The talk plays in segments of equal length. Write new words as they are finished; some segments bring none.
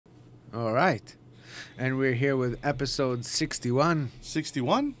All right. And we're here with episode 61.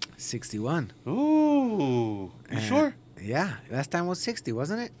 61? 61. Ooh. You sure? Yeah. Last time was 60,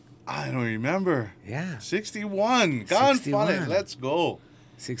 wasn't it? I don't remember. Yeah. 61. Gone 61. funny. Let's go.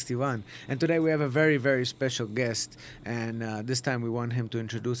 61. And today we have a very, very special guest. And this time we want him to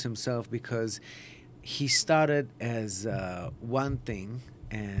introduce himself because he started as one thing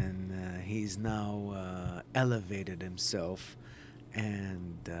and he's now elevated himself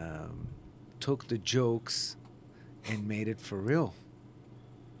and took the jokes and made it for real.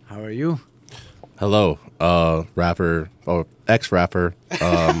 How are you? Hello, rapper, or ex-rapper,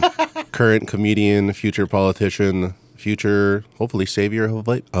 current comedian, future politician, future, hopefully, savior of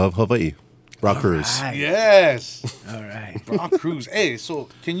Hawaii, Brah Kruz. Right. Yes. All right. Brah Kruz. Hey, so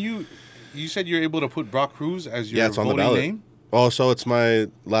can you said you're able to put Brah Kruz as your Yeah, it's on the voting ballot. name? Oh, so it's my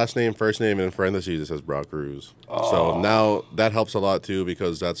last name, first name, and in parentheses it says Brah Kruz. So now that helps a lot too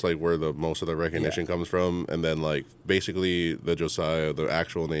because that's like where the most of the recognition comes from. And then like basically the Josiah, the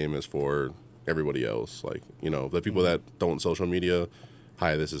actual name is for everybody else. Like, you know, the people that don't social media,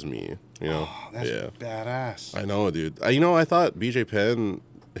 hi, this is me. You know? That's badass. I know, dude. I thought BJ Penn,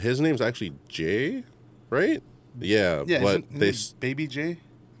 his name's actually Jay, right? Yeah, Yeah, but isn't Baby J?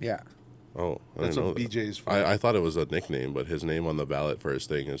 Yeah. Oh, I That's didn't know what that. BJ is for. I thought it was a nickname, but his name on the ballot for his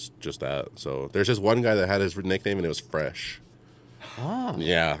thing is just that. So there's just one guy that had his nickname and it was Fresh. Oh.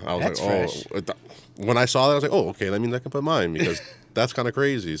 Yeah, I was That's like, when I saw that, I was like, oh, okay, that means I can put mine because that's kind of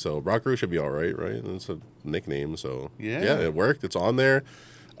crazy. So Brah Kruz should be all right, right? It's a nickname, so Yeah. it worked. It's on there.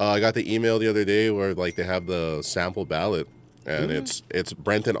 I got the email the other day where like they have the sample ballot, and it's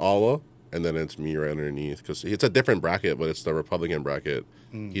Brenton Alla, and then it's me right underneath because it's a different bracket, but it's the Republican bracket.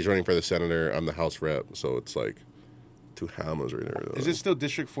 He's running for the senator. I'm the House rep, so it's like two hammers right there. Is it still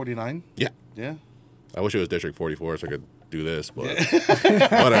District 49? Yeah. Yeah. I wish it was District 44 so I could do this, but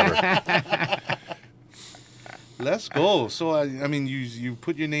whatever. Let's go. So, I mean, you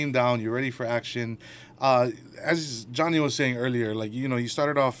put your name down. You're ready for action. As Johnny was saying earlier, like, you know, you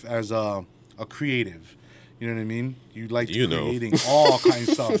started off as a creative. You know what I mean? You liked creating all kinds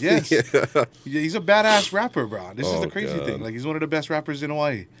of stuff. Yes. Yeah, he's a badass rapper, bro. This is the crazy thing. Like, he's one of the best rappers in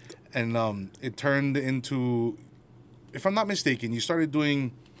Hawaii. And it turned into, if I'm not mistaken, you started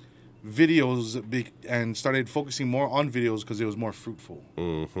doing videos and started focusing more on videos because it was more fruitful,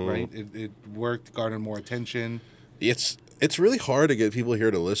 right? It worked, garnered more attention. It's really hard to get people here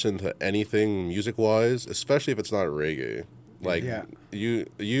to listen to anything music-wise, especially if it's not reggae. Like,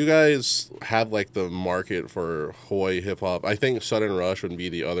 you guys have, like, the market for Hawaii hip-hop. I think Sudden Rush would be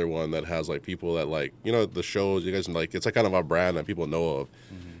the other one that has, like, people that, like, you know, the shows, you guys, like, it's, like, kind of a brand that people know of.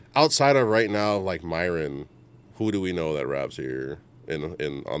 Outside of right now, like, Myron, who do we know that raps here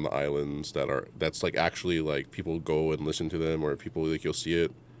in on the islands that's, like, actually, like, people go and listen to them or people, like, you'll see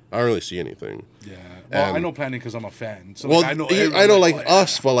it? I don't really see anything. Yeah, well, I know Planning because I'm a fan. So well, like, I know, like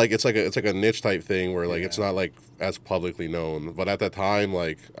us, but like it's like a niche type thing where like it's not like as publicly known. But at that time,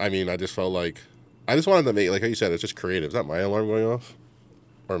 like I mean, I just felt like I just wanted to make like how you said, it's just creative. Is that my alarm going off,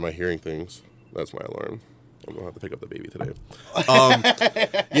 or am I hearing things? That's my alarm. I'm gonna have to pick up the baby today.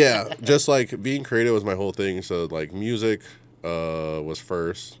 Yeah, just like being creative was my whole thing. So like music was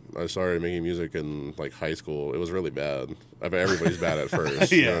first. I started making music in like high school. It was really bad. I mean, everybody's bad at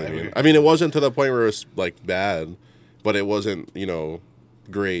first. You know what I mean? I mean, it wasn't to the point where it was like bad, but it wasn't, you know,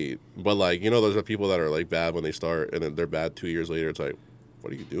 great. But like, you know, those are people that are like bad when they start and then they're bad 2 years later. It's like,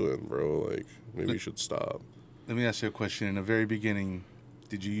 what are you doing, bro? Like, maybe you should stop. Let me ask you a question. In the very beginning,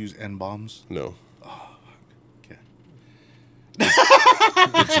 did you use N-bombs? No. Okay.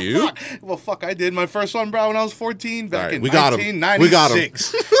 Did you? Well, fuck, I did. My first one, bro, when I was 14, back in we got 'em.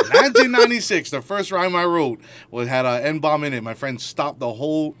 1996. 1996, the first rhyme I wrote had an N-bomb in it. My friend stopped the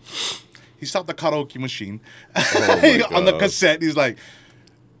whole... He stopped the karaoke machine on the cassette. He's like,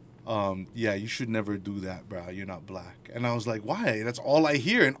 yeah, you should never do that, bro. You're not black. And I was like, why? That's all I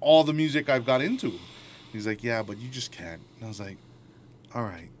hear in all the music I've got into. He's like, yeah, but you just can't. And I was like, all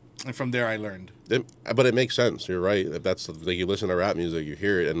right. And from there, I learned. But it makes sense. You're right. If that's like you listen to rap music, you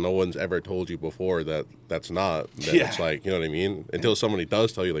hear it, and no one's ever told you before that that's not. Then it's like, you know what I mean? Until somebody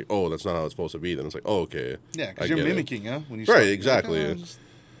does tell you, like, oh, that's not how it's supposed to be. Then it's like, oh, okay. Yeah, because you're mimicking, huh? When you right, exactly.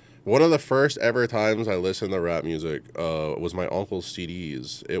 One of the first ever times I listened to rap music was my uncle's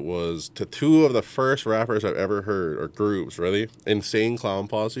CDs. It was to two of the first rappers I've ever heard, or groups, really. Insane Clown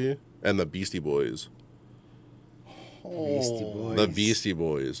Posse and the Beastie Boys. Beastie Boys. The Beastie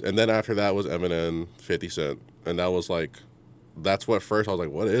Boys. And then after that was Eminem, 50 Cent. And that was like, that's what first I was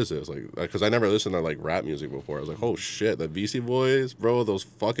like, what is this? Like, because I never listened to like rap music before. I was like, oh shit, the Beastie Boys, bro, those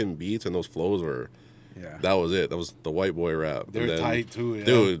fucking beats and those flows were Yeah. That was it. That was the white boy rap. They're And then, tight too, yeah.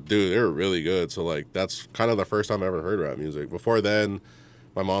 dude, they were really good. So like that's kind of the first time I ever heard rap music. Before then,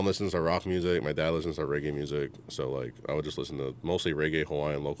 my mom listens to rock music. My dad listens to reggae music. So like I would just listen to mostly reggae,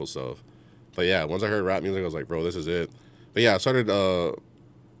 Hawaiian, local stuff. But yeah, once I heard rap music, I was like, bro, this is it. But yeah, I started,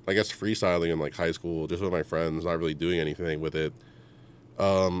 I guess, freestyling in like high school, just with my friends, not really doing anything with it.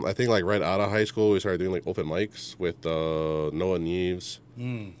 I think like right out of high school, we started doing like open mics with Noah Neves.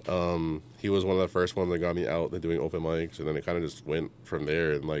 He was one of the first ones that got me out to doing open mics, and then it kind of just went from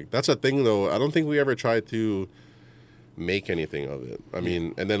there. And like that's a thing though. I don't think we ever tried to make anything of it. I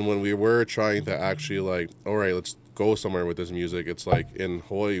mean, and then when we were trying to actually like, all right, let's go somewhere with this music. It's like in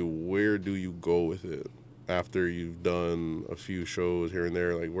Hawaii, where do you go with it after you've done a few shows here and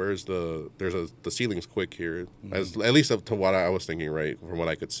there? Like, where's the ceiling's quick here, at least up to what I was thinking, right? From what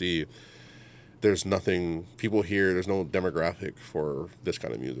I could see, there's nothing people here. There's no demographic for this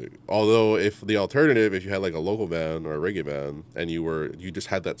kind of music. Although, if the alternative, if you had like a local band or a reggae band, and you just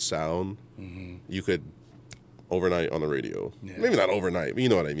had that sound, you could overnight on the radio. Yeah. Maybe not overnight, but you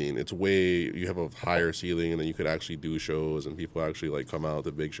know what I mean. It's you have a higher ceiling, and then you could actually do shows, and people actually like come out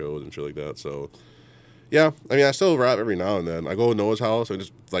to big shows and shit like that. So, yeah, I mean, I still rap every now and then. I go to Noah's house and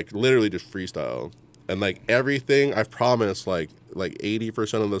just like literally just freestyle, and like everything I've promised, like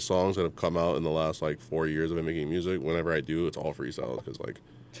 80% of the songs that have come out in the last like 4 years of me making music, whenever I do, it's all freestyle because like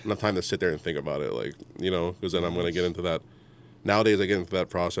I don't have time to sit there and think about it, like, you know, because then I'm gonna get into that. Nowadays, I get into that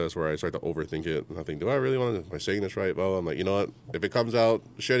process where I start to overthink it. And I think, do I really want to? Am I saying this right? Well, I'm like, you know what? If it comes out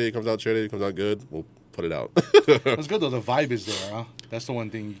shitty, it comes out shitty. It comes out good, we'll put it out. That's good though. The vibe is there, huh? That's the one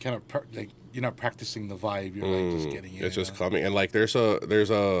thing you kind of like. You're not practicing the vibe. You're like just getting it. It's just coming, and like there was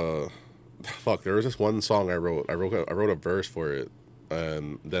this one song I wrote. I wrote a verse for it,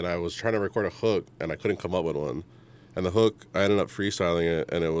 and then I was trying to record a hook, and I couldn't come up with one. And the hook, I ended up freestyling it,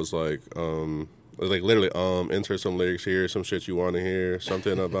 and it was like literally, insert some lyrics here, some shit you want to hear,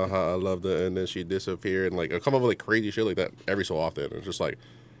 something about how I loved her, and then she disappeared, and like I come up with like crazy shit like that every so often. It's just like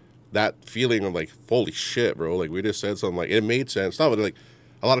that feeling of like, holy shit, bro! Like we just said something, like it made sense. Not like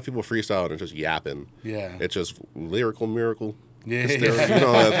a lot of people freestyle and just yapping. Yeah, it's just lyrical miracle. Yeah, you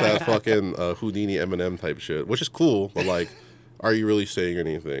know that fucking Houdini Eminem type shit, which is cool, but like, are you really saying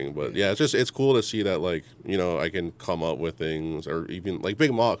anything? But yeah, it's cool to see that like, you know, I can come up with things, or even like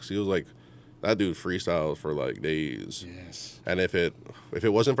Big Mox, he was like. That dude freestyles for like days. Yes. And if it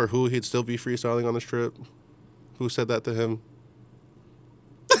wasn't for who, he'd still be freestyling on this trip. Who said that to him?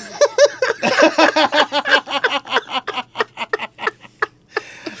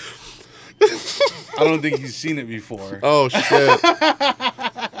 I don't think he's seen it before. Oh shit.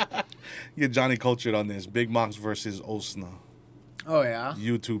 Get Johnny cultured on this. Big Mox versus Osna. Oh yeah.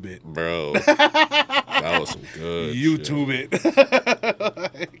 YouTube it, bro. That was some good. YouTube it.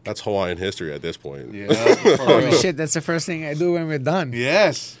 That's Hawaiian history at this point. Yeah. Holy shit! That's the first thing I do when we're done.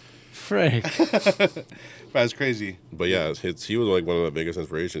 Yes. Frick. That's crazy. But yeah, he was like one of the biggest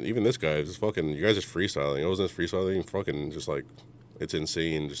inspirations. Even this guy, just fucking. You guys just freestyling. I wasn't freestyling. Fucking just like, it's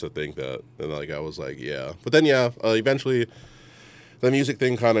insane just to think that. And like I was like, yeah. But then yeah, eventually, the music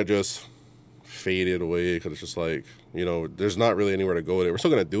thing kind of just faded away because it's just like, you know, there's not really anywhere to go with it. We're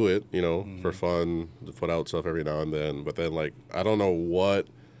still gonna do it, you know, for fun, to put out stuff every now and then. But then like, I don't know what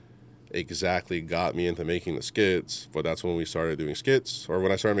exactly got me into making the skits, but that's when we started doing skits, or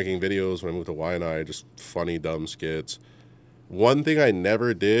when I started making videos when I moved to Waianae, just funny, dumb skits. One thing I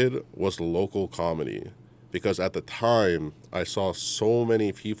never did was local comedy, because at the time I saw so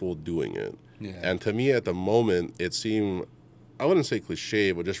many people doing it. Yeah. And to me at the moment, it seemed, I wouldn't say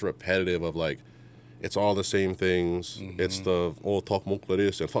cliche, but just repetitive of like, it's all the same things. It's the old talk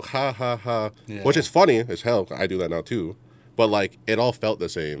this and fuck ha ha ha, which is funny as hell. I do that now too. But like, it all felt the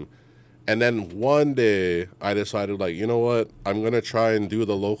same. And then one day I decided like, you know what? I'm going to try and do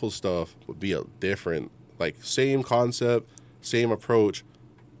the local stuff, but be a different, like same concept, same approach,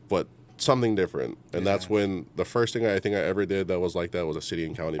 but something different. And that's when the first thing I think I ever did that was like that was a city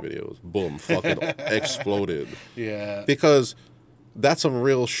and county videos. Boom, fucking exploded. Yeah. Because that's some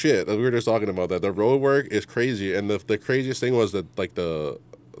real shit. We were just talking about that. The road work is crazy. And the craziest thing was that like the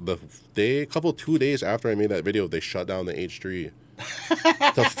 2 days after I made that video, they shut down the H3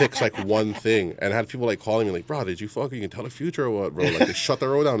 to fix like one thing. And I had people like calling me like, bro, did you fucking tell the future or what, bro? Like they shut the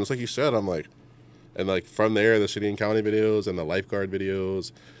road down. It's like you said. I'm like, and like from there, the city and county videos and the lifeguard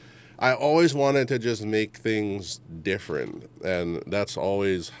videos, I always wanted to just make things different. And that's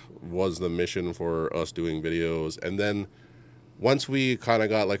always was the mission for us doing videos. And then once we kind of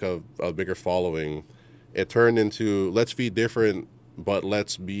got like a bigger following, it turned into let's be different, but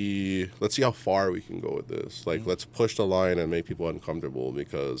let's see how far we can go with this. Like, let's push the line and make people uncomfortable,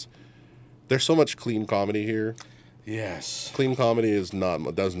 because there's so much clean comedy here. Yes. Clean comedy is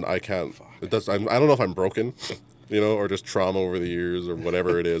not doesn't I can't it does I don't know if I'm broken, or just trauma over the years or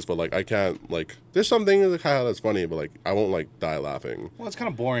whatever it is, but like I can't like there's some things that kind of that's funny, but like I won't like die laughing. Well, it's kind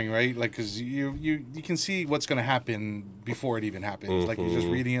of boring, right? Like because you can see what's gonna happen before it even happens. Like you're just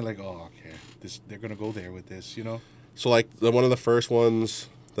reading it, like okay, they're gonna go there with this, So like one of the first ones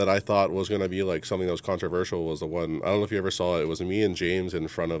that I thought was gonna be like something that was controversial was the one I don't know if you ever saw it. It was me and James in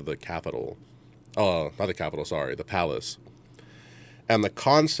front of the Capitol. Oh, not the Capitol, sorry, the Palace. And the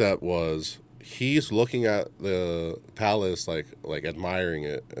concept was he's looking at the palace like admiring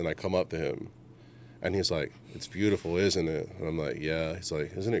it, and I come up to him and he's like, "It's beautiful, isn't it?" And I'm like, "Yeah." He's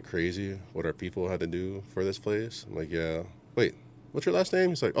like, "Isn't it crazy what our people had to do for this place?" I'm like, "Yeah." "Wait, what's your last name?"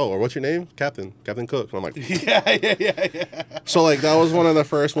 He's like, "Oh, or what's your name?" Captain Cook. And I'm like, yeah. So like that was one of the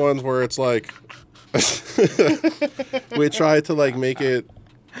first ones where it's like we tried to like make it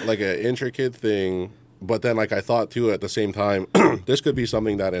like an intricate thing, but then like I thought too at the same time this could be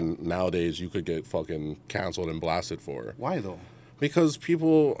something that in nowadays you could get fucking canceled and blasted for. Why though? Because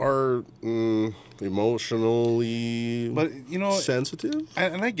people are emotionally but sensitive,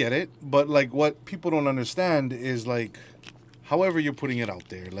 and I get it, but like what people don't understand is like however you're putting it out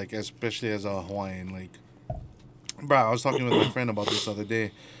there, like especially as a Hawaiian, like Brah, I was talking with my friend about this the other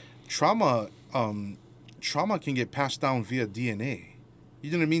day. Trauma can get passed down via DNA. You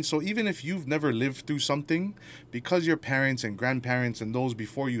know what I mean? So even if you've never lived through something, because your parents and grandparents and those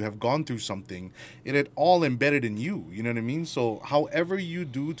before you have gone through something, it had all embedded in you. You know what I mean? So however you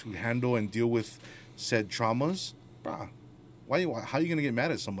do to handle and deal with said traumas, Brah, how are you going to get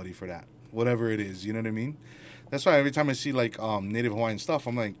mad at somebody for that? Whatever it is, you know what I mean? That's why every time I see like Native Hawaiian stuff,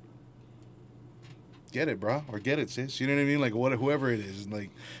 I'm like, get it, brah, or get it, sis. You know what I mean? Like whoever it is,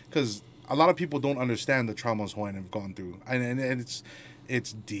 like, because a lot of people don't understand the traumas Hawaiian have gone through, and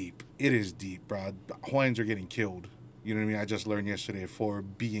it's deep. It is deep, bro. Hawaiians are getting killed. You know what I mean? I just learned yesterday for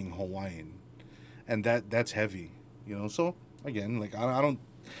being Hawaiian, and that's heavy. So again, like I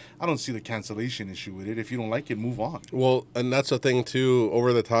don't see the cancellation issue with it. If you don't like it, move on. Well, and that's the thing too.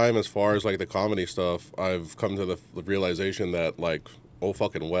 Over the time, as far as like the comedy stuff, I've come to the realization that like, oh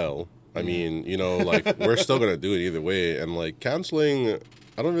fucking well. I mean, like we're still gonna do it either way, and like canceling,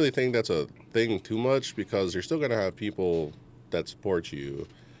 I don't really think that's a thing too much because you're still gonna have people that support you.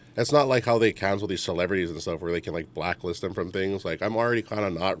 It's not like how they cancel these celebrities and stuff where they can like blacklist them from things. Like I'm already kind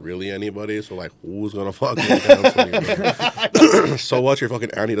of not really anybody, so like who's gonna fucking cancel me? Bro? So what? Your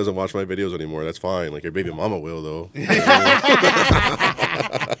fucking auntie doesn't watch my videos anymore. That's fine. Like your baby mama will though.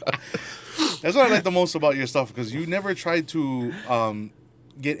 That's what I like the most about your stuff because you never tried to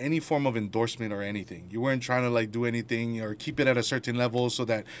get any form of endorsement or anything. You weren't trying to like do anything or keep it at a certain level so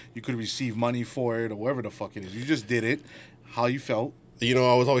that you could receive money for it or whatever the fuck it is. You just did it how you felt. I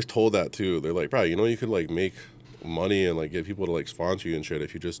was always told that too. They're like, bro, you could like make money and like get people to like sponsor you and shit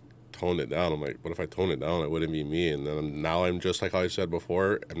if you just toned it down. I'm like, what if I toned it down? It wouldn't be me. And then now I'm just like how I said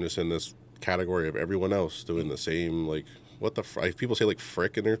before. I'm just in this category of everyone else doing the same like. What the if people say like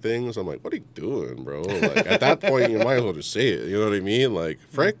frick in their things, I'm like, what are you doing, bro? Like at that point, you might as well just say it. You know what I mean? Like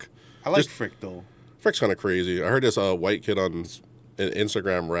frick. I like frick though. Frick's kind of crazy. I heard this white kid on an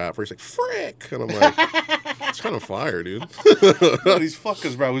Instagram rap where he's like frick, and I'm like, it's kind of fire, dude. No, these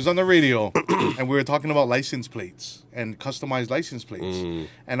fuckers, bro. We was on the radio and we were talking about license plates and customized license plates.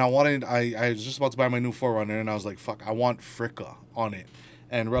 And I was just about to buy my new 4Runner, and I was like, fuck, I want fricka on it.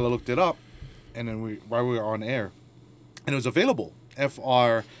 And Rella looked it up, and then while we were on air. And it was available. FR,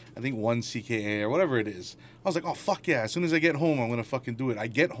 I think 1CKA or whatever it is. I was like, oh, fuck yeah. As soon as I get home, I'm going to fucking do it. I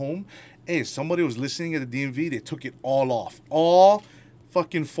get home. Hey, somebody was listening at the DMV. They took it all off. All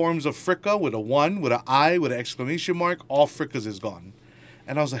fucking forms of fricka with a 1, with an I, with an exclamation mark. All frickas is gone.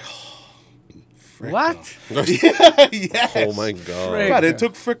 And I was like, oh, fricka. What? Yeah, yes. Oh, my God. Fricka. God, it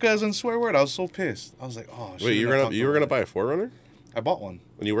took fricka as a swear word. I was so pissed. I was like, oh, shit. Wait, you were gonna buy a 4Runner? I bought one.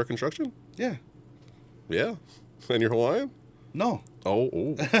 And you work construction? Yeah. Yeah. And you're Hawaiian? No. Oh.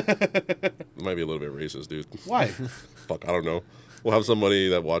 It might be a little bit racist, dude. Why? Fuck, I don't know. We'll have somebody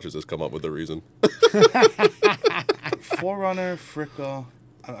that watches this come up with the reason. 4Runner, fricka.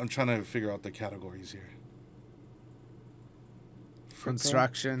 I'm trying to figure out the categories here. Fricka,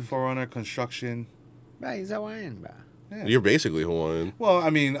 Construction. 4Runner, construction. Bah, he's Hawaiian, bah. Yeah. You're basically Hawaiian. Well, I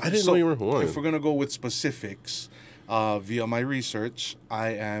mean, I didn't know you were Hawaiian. If we're gonna go with specifics, via my research,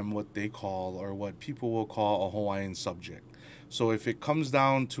 I am what they call, or what people will call, a Hawaiian subject. So if it comes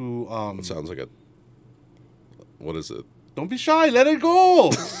down to, It sounds like what is it? don't be shy, let it go,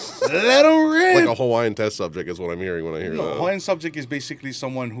 let them rip. Like a Hawaiian test subject is what I'm hearing when I hear No, that. Hawaiian subject is basically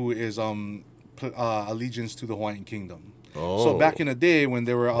someone who is allegiance to the Hawaiian kingdom. Oh. So back in the day when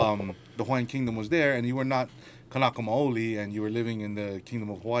there were the Hawaiian Kingdom was there, and you were not Kanaka Maoli, and you were living in the Kingdom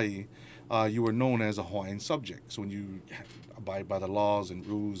of Hawaii, you were known as a Hawaiian subject. So when you abide by the laws and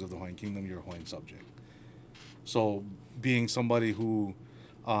rules of the Hawaiian Kingdom, you're a Hawaiian subject. So being somebody who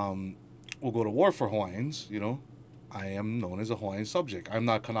will go to war for Hawaiians, you know, I am known as a Hawaiian subject. I'm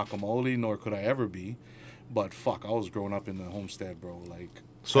not Kanaka Maoli, nor could I ever be. But fuck, I was growing up in the homestead, bro. Like,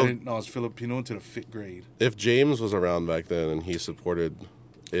 So- I didn't know I was Filipino until the 5th grade. If James was around back then and he supported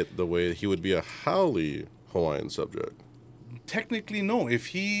it the way he would be a haole Hawaiian subject. Technically, no. If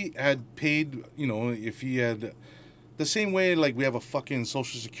he had paid, you know, if he had the same way, like we have a fucking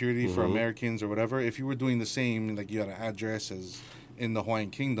Social Security for Americans or whatever, if you were doing the same, like you had an address as in the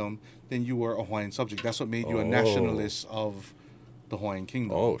Hawaiian Kingdom, then you were a Hawaiian subject. That's what made you a nationalist of the Hawaiian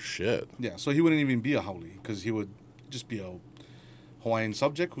Kingdom. Oh shit. Yeah, so he wouldn't even be a haole because he would just be a Hawaiian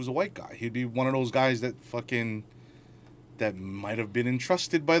subject who's a white guy. He'd be one of those guys that might have been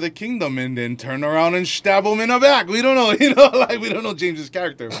entrusted by the kingdom and then turn around and stab him in the back. We don't know, you know, like we don't know James's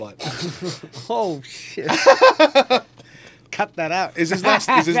character, but Oh shit! Cut that out. is his last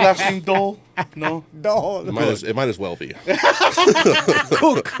name Dole? No. No. It might as well be.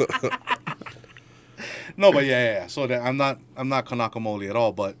 No, but yeah. So that I'm not Kanaka Maoli at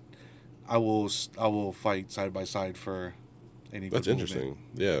all, but I will fight side by side for any. That's good interesting. movement.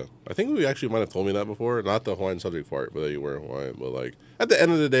 Yeah. I think we actually might have told me that before. Not the Hawaiian subject part, but that you were Hawaiian. But like at the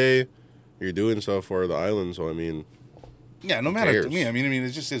end of the day, you're doing stuff for the island, so I mean, Yeah, no matter to cares? me. I mean, it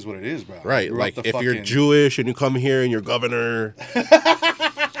just is what it is, bro. I right. grew Like up if the you're fucking- Jewish and you come here and you're governor,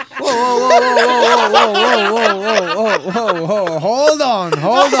 Whoa! Hold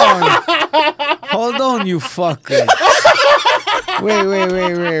on, you fucker.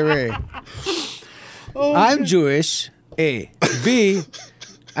 Wait. I'm Jewish. A. B.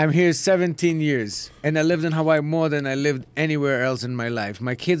 I'm here 17 years, and I lived in Hawaii more than I lived anywhere else in my life.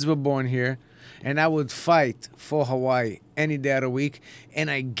 My kids were born here, and I would fight for Hawaii any day of the week, and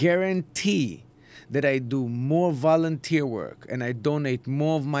I guarantee that I do more volunteer work and I donate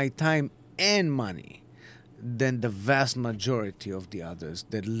more of my time and money than the vast majority of the others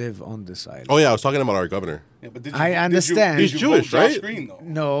that live on this island. oh yeah, I was talking about our governor. Yeah, but I understand. Did He's you Jewish, vote Josh right? Green, though?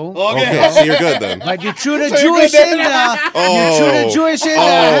 No. Okay. Okay, so you're good then. But you threw the So you're Jewish good in there. Oh. You threw the Jewish in there. I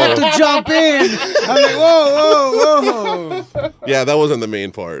had to jump in. I'm like, whoa. Yeah, that wasn't the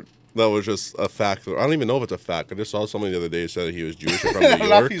main part. That was just a fact. I don't even know if it's a fact. I just saw somebody the other day said he was Jewish and from New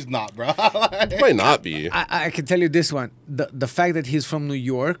York. He's not, bro. It might not be. I can tell you this one. The fact that he's from New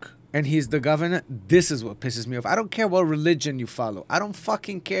York and he's the governor, this is what pisses me off. I don't care what religion you follow. I don't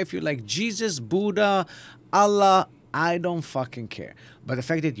fucking care if you like Jesus, Buddha, Allah. I don't fucking care. But the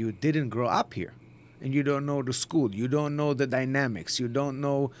fact that you didn't grow up here and you don't know the school, you don't know the dynamics, you don't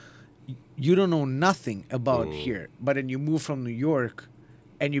know nothing about here. But then you move from New York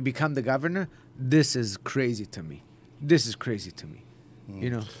and you become the governor, this is crazy to me. You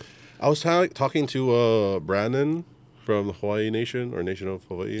know? I was talking to Brandon from the Hawaii Nation or Nation of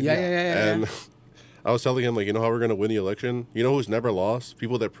Hawaii. Yeah. And I was telling him, like, you know how we're going to win the election? You know who's never lost?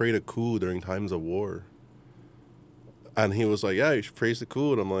 People that prayed a coup during times of war. And he was like, yeah, you should praise the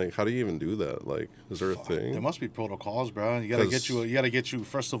coup. And I'm like, how do you even do that? Like, is there a thing? There must be protocols, bro. You gotta get you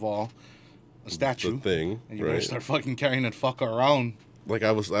first of all a statue. The thing, And you better right. start fucking carrying that fucker around. Like,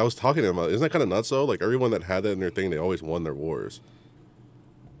 I was talking to him about, isn't that kind of nuts, though? Like, everyone that had that in their thing, they always won their wars.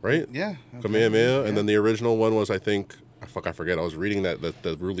 Right? Yeah. Kamehameha. Yeah. And then the original one was, I think, I forget. I was reading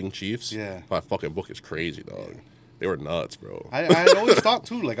the ruling chiefs. Yeah. That fucking book is crazy, dog. They were nuts, bro. I always thought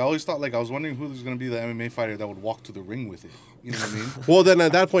too. Like I was wondering who was gonna be the MMA fighter that would walk to the ring with it. You know what I mean? Well, then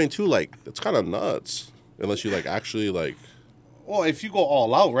at that point too, like, it's kind of nuts unless you like actually like. Well, if you go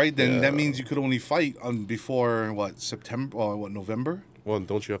all out, right, then Yeah. that means you could only fight before September or November Well,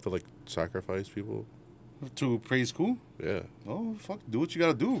 don't you have to like sacrifice people? to praise coup. Yeah. Oh fuck! Do what you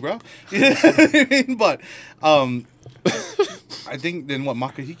gotta do, bro. You know what I mean? But I think then what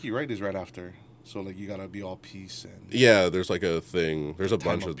Makahiki is right after. So like you gotta be all peace and. Yeah, there's like a thing. There's a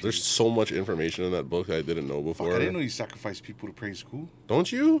Time bunch of of. There's peace. so much information in that book that I didn't know Fuck, before. I didn't know you sacrifice people to praise coup.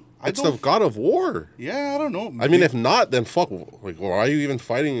 Don't you? I It's the don't- god of war. Yeah, I don't know. I mean, if not, then fuck. Like, why are you even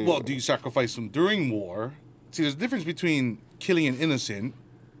fighting? Well, do you sacrifice them during war? See, there's a difference between killing an innocent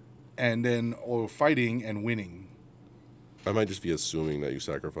and then or fighting and winning. I might just be assuming that you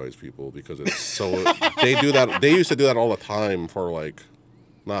sacrifice people because it's so. They do that. They used to do that all the time for like,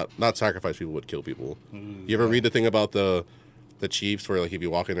 not sacrifice people, but kill people. You ever read the thing about the chiefs where like if you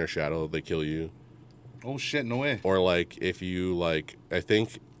walk in their shadow, they kill you, Oh shit! No way. or like if you like, I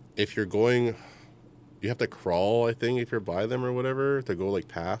think if you're going, you have to crawl. I think if you're by them or whatever to go like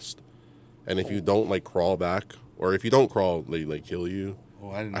past, and if you don't like crawl back, or if you don't crawl, they like kill you. Oh,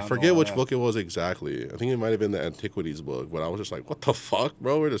 I did not I forget know which that. book it was exactly. I think it might have been the Antiquities book, but I was just like, what the fuck,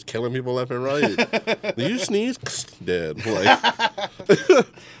 bro? We're just killing people left and right. Do you sneeze? Dead. Like,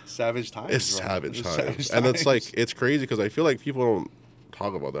 Savage times. it's bro. savage It's times. And it's like, it's crazy because I feel like people don't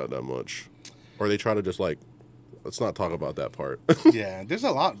talk about that much. Or they try to just like, let's not talk about that part. Yeah, there's a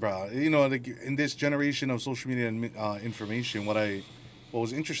lot, bro. You know, like, in this generation of social media and information, what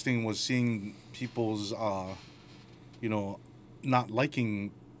was interesting was seeing people's, you know, not liking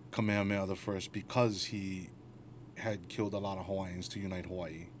Kamehameha the First because he had killed a lot of Hawaiians to unite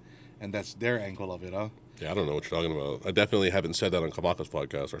Hawaii, and that's their angle of it, huh? Yeah, I don't know what you're talking about. I definitely haven't said that on Kamaka's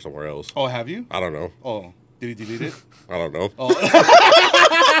podcast or somewhere else. Oh, have you? I don't know. Oh, did he delete it? I don't know. Oh.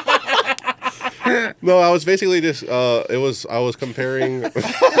 No, I was basically just I was comparing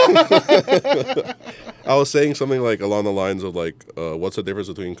I was saying something like along the lines of like what's the difference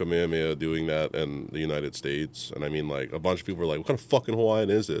between Kamehameha doing that and the United States? And I mean, like, a bunch of people were like, what kind of fucking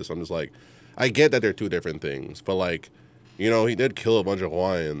Hawaiian is this? I'm just like, I get that they're two different things, but like, you know, he did kill a bunch of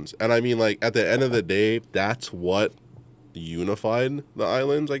Hawaiians. And I mean, like, at the end of the day, that's what unified the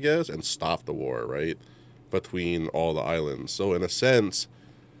islands, I guess, and stopped the war, right? Between all the islands. So in a sense,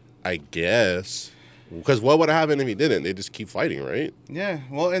 I guess, because what would have happened if he didn't? They just keep fighting, right? Yeah,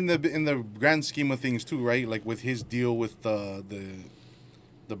 well, in the grand scheme of things too, right? Like with his deal with the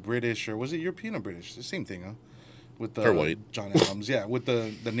British, or was it European or British? The same thing, huh? With the They're white. John Adams, yeah, with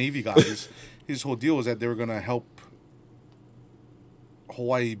the Navy guys, his whole deal was that they were gonna help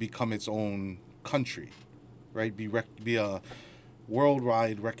Hawaii become its own country, right? Be a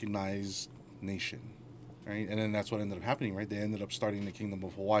worldwide recognized nation. Right? And then that's what ended up happening, right? They ended up starting the Kingdom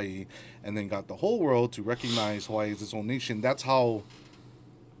of Hawaii and then got the whole world to recognize Hawaii as its own nation. That's how,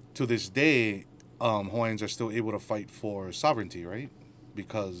 to this day, Hawaiians are still able to fight for sovereignty, right?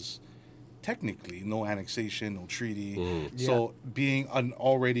 Because technically, no annexation, no treaty. Yeah. So being an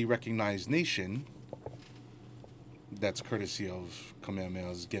already recognized nation, that's courtesy of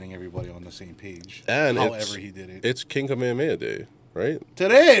Kamehameha's getting everybody on the same page. And however he did it. It's King Kamehameha Day, right?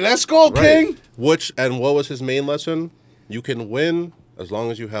 Today, let's go, King! And what was his main lesson? You can win as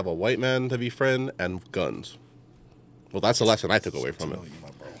long as you have a white man to befriend and guns. Well, that's the lesson I took away from it.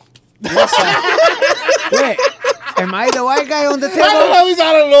 Wait, am I the white guy on the table? I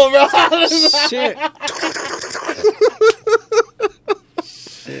don't know, bro. Shit.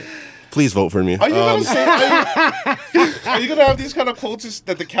 Please vote for me. Are you gonna say? Are you gonna have these kind of quotes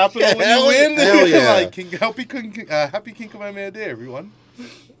at the Capitol when you win? Hell yeah. Like, happy King Kamehameha Day, everyone.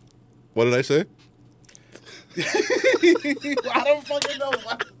 What did I say? I don't fucking know.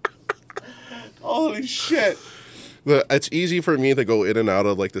 Holy shit. It's easy for me to go in and out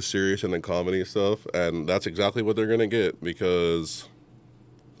of like the serious and the comedy stuff, and that's exactly what they're gonna get because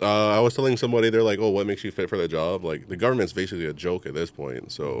I was telling somebody, they're like, "Oh, what makes you fit for the job?" Like, the government's basically a joke at this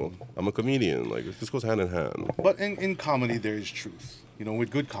point. So I'm a comedian. Like, this goes hand in hand. But in comedy, there is truth. You know, with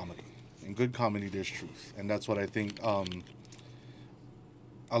good comedy, in good comedy, there's truth, and that's what I think.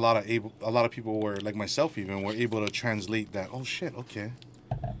 A lot of people were, like myself even, were able to translate that. Oh shit, okay,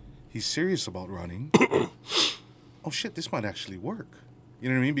 he's serious about running. Oh shit, this might actually work. You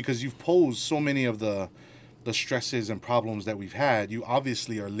know what I mean? Because you've posed so many of the stresses and problems that we've had. You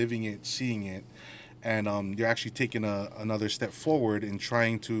obviously are living it, seeing it, and you're actually taking another step forward in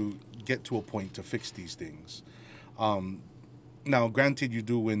trying to get to a point to fix these things. Now, granted, you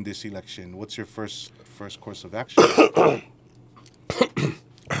do win this election. What's your first course of action?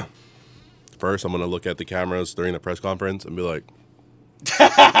 First, I'm gonna look at the cameras during the press conference and be like,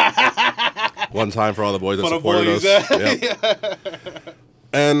 one time for all the boys that supported us. Yep.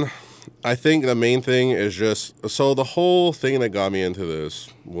 And I think the main thing is just, so the whole thing that got me into this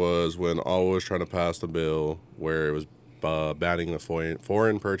was when I was trying to pass the bill where it was banning the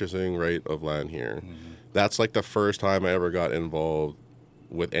foreign purchasing right of land here. Mm-hmm. That's like the first time I ever got involved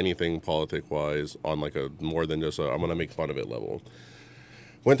with anything politic-wise on like a more than just a I'm gonna make fun of it level.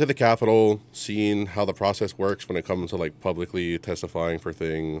 Went to the Capitol, seeing how the process works when it comes to like publicly testifying for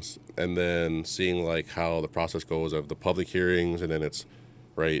things, and then seeing like how the process goes of the public hearings, and then it's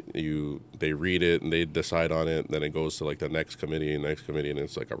right, they read it and they decide on it, and then it goes to like the next committee, and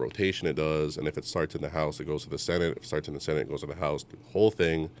it's like a rotation it does, and if it starts in the House, it goes to the Senate. If it starts in the Senate, it goes to the House, the whole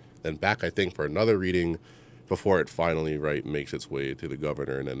thing, then back I think for another reading before it finally makes its way to the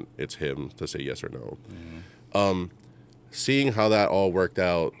governor, and then it's him to say yes or no. Mm-hmm. Seeing how that all worked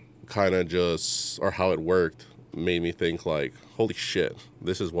out or how it worked made me think like, holy shit,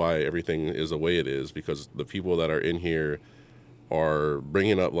 this is why everything is the way it is, because the people that are in here are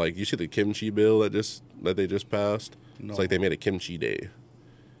bringing up, like, you see the kimchi bill that they just passed? No. It's like they made a kimchi day.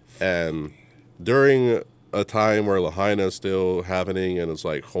 And during a time where Lahaina is still happening, and it's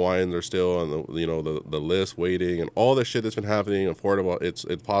like Hawaiians are still on the list waiting, and all the shit that's been happening. Affordable, it's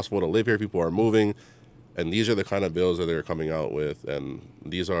possible to live here. People are moving, and these are the kind of bills that they're coming out with, and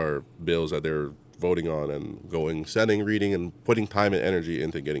these are bills that they're voting on and sending, reading, and putting time and energy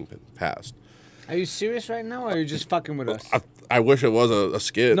into getting passed. Are you serious right now, or are you just fucking with us? I wish it was a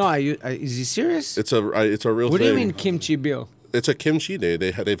skit. No, is he serious? It's a real thing. What do you mean kimchi bill? It's a kimchi day.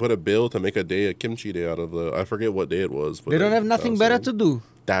 They put a bill to make a kimchi day out of I forget what day it was. But they don't have nothing better to do.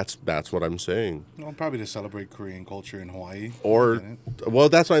 That's what I'm saying. Well, probably to celebrate Korean culture in Hawaii. Well,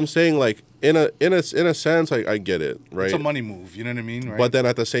 that's what I'm saying. Like in a sense, I get it, right? It's a money move. You know what I mean, right? But then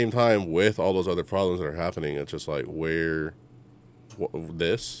at the same time, with all those other problems that are happening, it's just like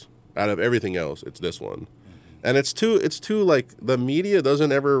this out of everything else, it's this one, and it's too like the media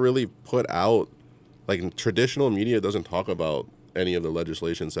doesn't ever really put out. Like traditional media doesn't talk about any of the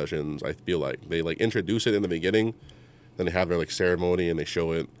legislation sessions. I feel like they like introduce it in the beginning, then they have their like ceremony and they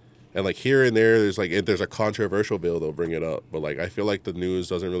show it, and like here and there, there's like if there's a controversial bill, they'll bring it up. But like I feel like the news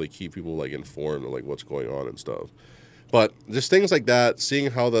doesn't really keep people like informed of like what's going on and stuff. But just things like that,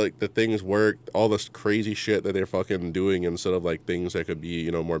 seeing how the things work, all this crazy shit that they're fucking doing instead of like things that could be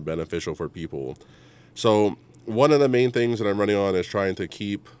more beneficial for people. So one of the main things that I'm running on is trying to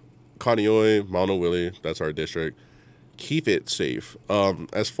keep Kaneohe, Maunawili, that's our district, keep it safe.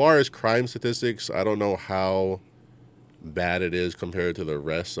 As far as crime statistics, I don't know how bad it is compared to the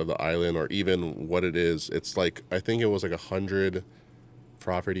rest of the island or even what it is. It's like, I think it was like 100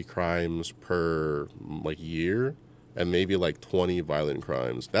 property crimes per like year and maybe like 20 violent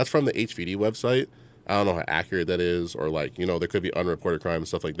crimes. That's from the HVD website. I don't know how accurate that is, or like, there could be unreported crime,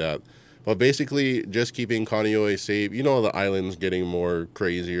 stuff like that. But basically, just keeping Kaneohe safe. The island's getting more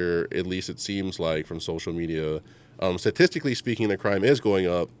crazier, at least it seems like from social media. Statistically speaking, the crime is going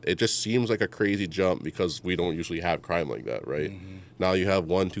up. It just seems like a crazy jump because we don't usually have crime like that, right? Mm-hmm. Now you have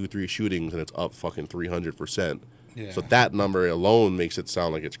 1, 2, 3 shootings, and it's up fucking 300%. Yeah. So that number alone makes it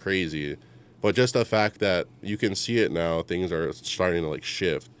sound like it's crazy. But just the fact that you can see it now, things are starting to like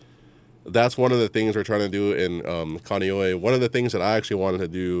shift. That's one of the things we're trying to do in Kaneohe. One of the things that I actually wanted to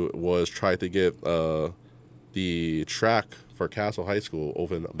do was try to get the track for Castle High School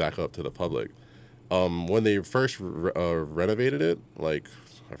open back up to the public. When they first renovated it, like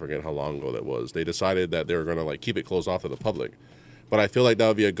I forget how long ago that was, they decided that they were going to like keep it closed off to the public. But I feel like that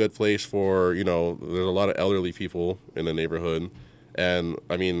would be a good place for, there's a lot of elderly people in the neighborhood. And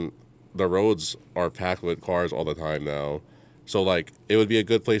I mean, the roads are packed with cars all the time now. So, like, it would be a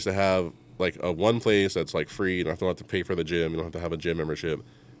good place to have, like, one place that's, like, free. You don't have to pay for the gym. You don't have to have a gym membership.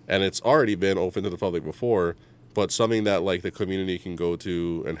 And it's already been open to the public before, but something that, like, the community can go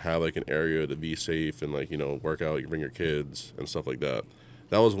to and have, like, an area to be safe and, like, work out. You bring your kids and stuff like that.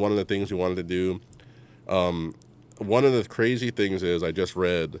 That was one of the things we wanted to do. One of the crazy things I just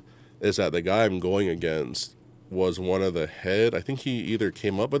read is that the guy I'm going against was one of the head. I think he either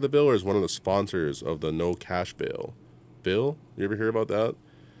came up with the bill or is one of the sponsors of the no cash bail. Bill, you ever hear about that?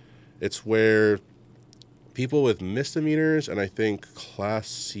 It's where people with misdemeanors and I think Class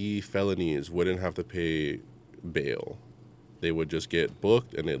C felonies wouldn't have to pay bail. They would just get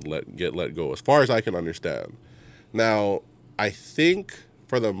booked and they'd get let go, as far as I can understand. Now, I think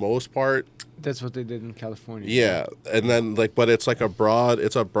for the most part, that's what they did in California. Yeah, and then but it's like a broad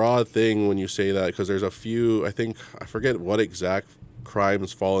thing when you say that, because there's a few. I forget what exact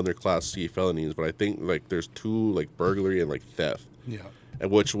crimes fall under Class C felonies, but I think like there's 2 like burglary and like theft. Yeah. And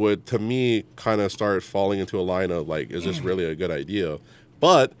which would to me kind of start falling into a line of like, is this really a good idea?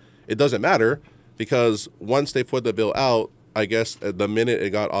 But it doesn't matter, because once they put the bill out, I guess the minute it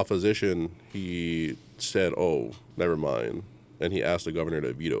got opposition, he said, "Oh, never mind," and he asked the governor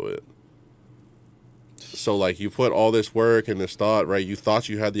to veto it. So, like, you put all this work and this thought, right? You thought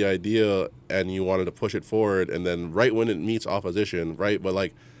you had the idea and you wanted to push it forward, and then right when it meets opposition, right? But,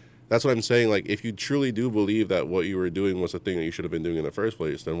 like, that's what I'm saying. Like, if you truly do believe that what you were doing was the thing that you should have been doing in the first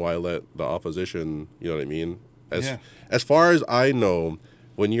place, then why let the opposition, you know what I mean? As far as I know,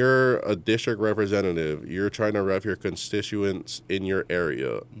 when you're a district representative, you're trying to rep your constituents in your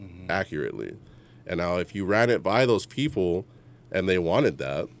area accurately. And now if you ran it by those people and they wanted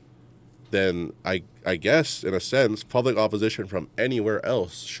that, then I guess, in a sense, public opposition from anywhere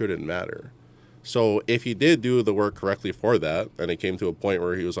else shouldn't matter. So if he did do the work correctly for that, and it came to a point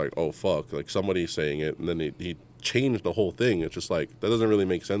where he was like, oh, fuck, like somebody's saying it, and then he changed the whole thing, it's just like, that doesn't really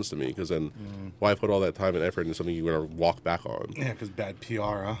make sense to me, because then why put all that time and effort into something you're going to walk back on? Yeah, because bad PR,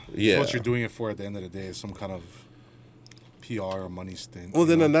 huh? Yeah. So what you're doing it for at the end of the day is some kind of PR or money stint. Well,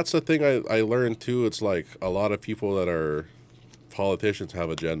 then and that's the thing I learned, too. It's like a lot of people that are politicians have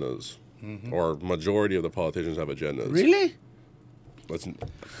agendas. or majority of the politicians have agendas. Really? Listen.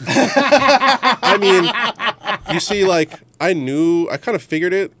 I mean, you see, like, I kind of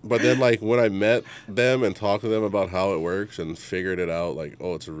figured it, but then, like, when I met them and talked to them about how it works and figured it out, like,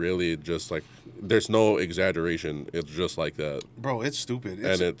 oh, it's really just, like, there's no exaggeration. It's just like that. Bro, it's stupid.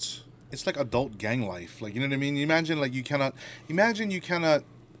 It's like adult gang life. Like, you know what I mean? Imagine you cannot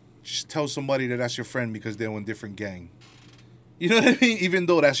just tell somebody that's your friend because they're in different gang. You know what I mean? Even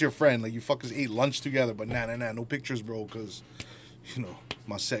though that's your friend. Like, you fuckers ate lunch together, but nah, no pictures, bro, because... You know,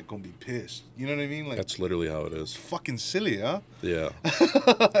 my set gonna be pissed. You know what I mean? Like, that's literally how it is. Fucking silly, huh? Yeah.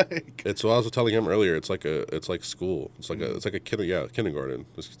 Like, it's what I was telling him earlier. It's like school. It's like a kindergarten.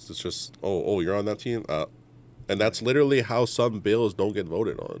 It's just you're on that team, and that's literally how some bills don't get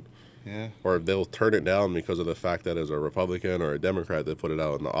voted on. Yeah. Or they'll turn it down because of the fact that it's a Republican or a Democrat that put it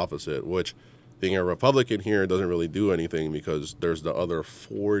out in the opposite, which. Being a Republican here doesn't really do anything because there's the other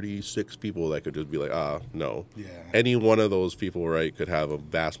 46 people that could just be like, no. Yeah. Any one of those people, right, could have a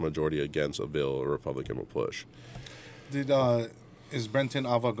vast majority against a bill a Republican will push. Is Brenton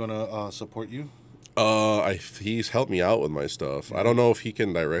Ava gonna support you? He's helped me out with my stuff. I don't know if he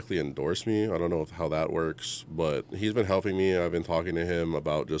can directly endorse me. I don't know how that works, but he's been helping me. I've been talking to him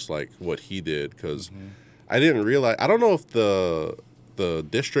about just like what he did because I didn't realize. I don't know if the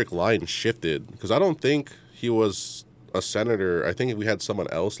district line shifted because I don't think he was a senator. I think we had someone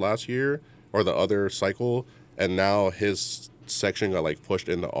else last year or the other cycle, and now his section got like pushed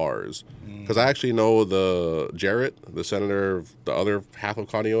into ours. Because I actually know the Jarrett, the senator, the other half of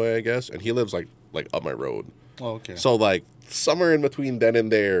Kaneohe, I guess, and he lives like up my road. Oh, okay. So like somewhere in between then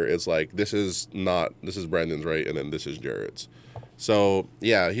and there is like this is Brandon's, right, and then this is Jarrett's. So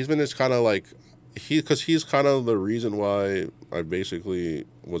yeah, he's been just kind of like. Because he's kind of the reason why I basically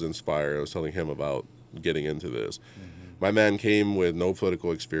was inspired. I was telling him about getting into this. My man came with no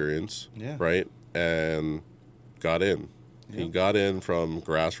political experience, right? And got in. He got in from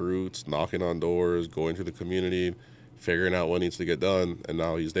grassroots, knocking on doors, going to the community, figuring out what needs to get done, and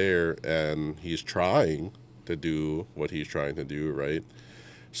now he's there, and he's trying to do what he's trying to do, right?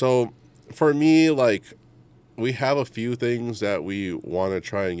 So for me, like... We have a few things that we want to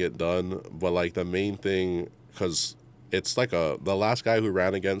try and get done, but like the main thing, because it's like the last guy who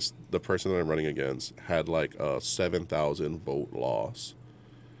ran against the person that I'm running against had like a 7,000 vote loss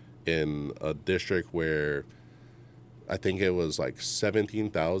in a district where I think it was like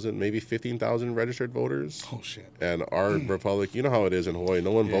 17,000, maybe 15,000 registered voters. Oh shit! And our Republic, you know how it is in Hawaii,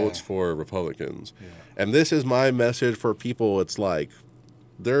 no one votes for Republicans, and this is my message for people. It's like.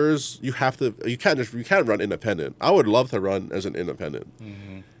 You can't run independent. I would love to run as an independent.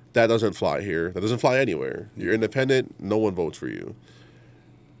 That doesn't fly here. That doesn't fly anywhere. You're independent, no one votes for you.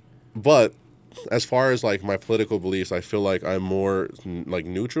 But as far as like my political beliefs, I feel like I'm more like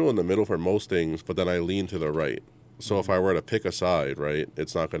neutral in the middle for most things, but then I lean to the right. So if I were to pick a side, right,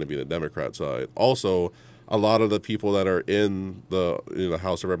 it's not going to be the Democrat side. Also, a lot of the people that are in the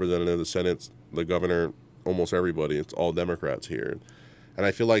House of Representatives, the Senate, the governor, almost everybody, it's all Democrats here. And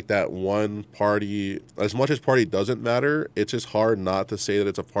I feel like that one party, as much as party doesn't matter, it's just hard not to say that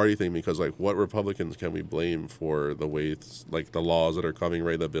it's a party thing because, like, what Republicans can we blame for the way, like, the laws that are coming,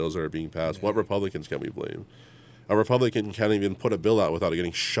 right, the bills that are being passed? What Republicans can we blame? A Republican can't even put a bill out without it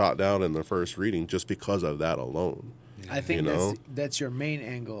getting shot down in the first reading just because of that alone. I think that's your main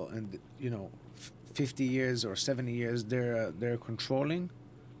angle. And, 50 years or 70 years, they're controlling,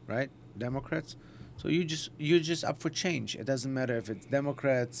 right, Democrats. So you're just up for change. It doesn't matter if it's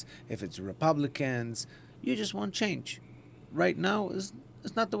Democrats, if it's Republicans. You just want change. Right now, it's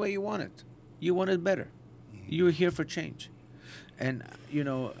not the way you want it. You want it better. You're here for change. And,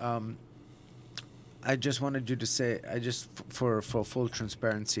 I just wanted you to say, for full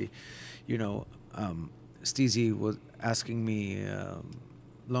transparency, Steezy was asking me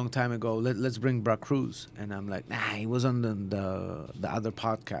long time ago, let's bring Brah Kruz. And I'm like, nah, he was on the other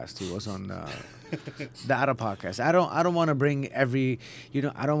podcast. He was on the other podcast. I don't want to bring I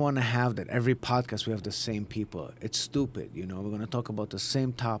don't want to have that every podcast we have the same people. It's stupid. We're going to talk about the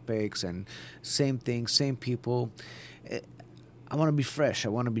same topics and same things, same people. I want to be fresh. I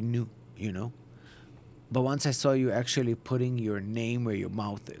want to be new, But once I saw you actually putting your name where your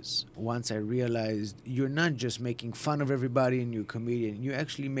mouth is, once I realized you're not just making fun of everybody and you're a comedian, you're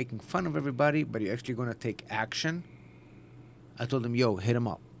actually making fun of everybody, but you're actually going to take action, I told him, yo, hit him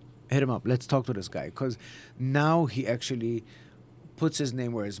up. Let's talk to this guy. Because now he actually puts his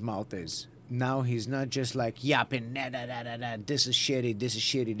name where his mouth is. Now he's not just like yapping, this is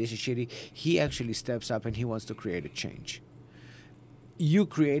shitty. He actually steps up and he wants to create a change. you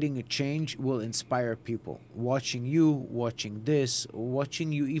creating a change will inspire people. Watching you, watching this,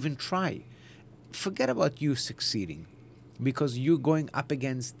 watching you even try. Forget about you succeeding, because you're going up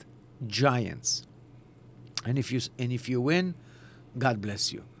against giants. And if you win, God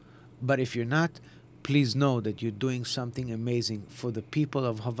bless you. But if you're not, please know that you're doing something amazing for the people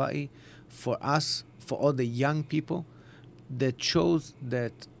of Hawaii, for us, for all the young people that shows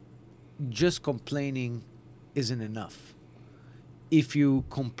that just complaining isn't enough. If you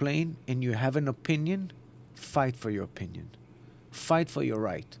complain and you have an opinion, fight for your opinion. Fight for your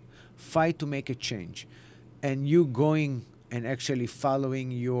right. Fight to make a change. And you going and actually following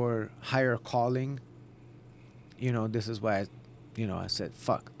your higher calling, this is why I said,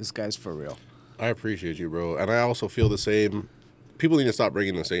 fuck, this guy's for real. I appreciate you, bro. And I also feel the same. People need to stop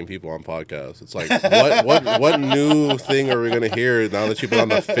bringing the same people on podcasts. It's like, what new thing are we going to hear now that you've been on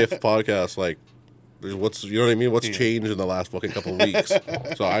the 5th podcast? Like, what's, you know what I mean? What's changed in the last fucking couple of weeks?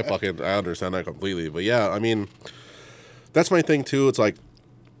 So I understand that completely. But yeah, I mean, that's my thing too. It's like,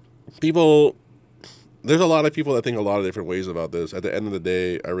 people, there's a lot of people that think a lot of different ways about this. At the end of the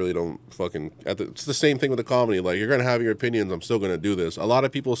day, I really don't fucking, it's the same thing with the comedy. Like, you're going to have your opinions. I'm still going to do this. A lot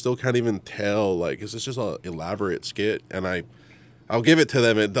of people still can't even tell, like, is this just an elaborate skit? And I'll give it to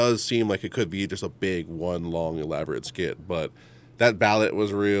them. It does seem like it could be just a big, one long, elaborate skit. But that ballot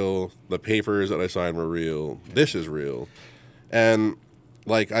was real. The papers that I signed were real. This is real. And,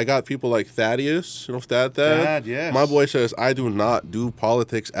 like, I got people like Thaddeus. You know Thad? Thad, yes. My boy says, I do not do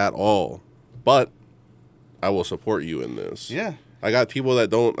politics at all. But I will support you in this. Yeah. I got people that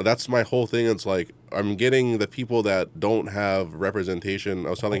don't. That's my whole thing. It's like, I'm getting the people that don't have representation.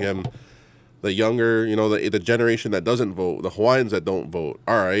 I was telling him, the younger, the generation that doesn't vote, the Hawaiians that don't vote.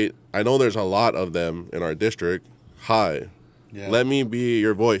 All right, I know there's a lot of them in our district. Hi. Yeah. Let me be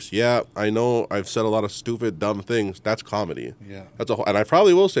your voice. Yeah, I know I've said a lot of stupid, dumb things. That's comedy. Yeah. And I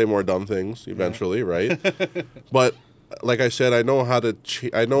probably will say more dumb things eventually, right? But like I said, I know how to.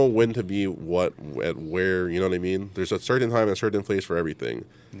 I know when to be what and where. You know what I mean? There's a certain time, and a certain place for everything.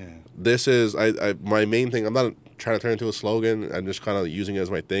 Yeah. This is my main thing. I'm not trying to turn it into a slogan. I'm just kind of using it as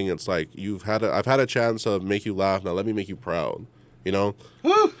my thing. It's like, I've had a chance to make you laugh. Now let me make you proud.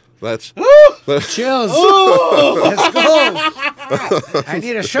 Let's chills. Let's go. I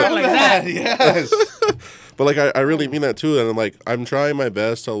need a shirt like that. Yes. But like, I really mean that too. And I'm trying my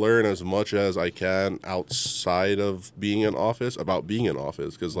best to learn as much as I can outside of being in office about being in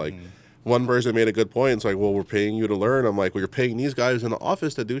office. Because one person made a good point. It's like, well, we're paying you to learn. I'm like, well, you're paying these guys in the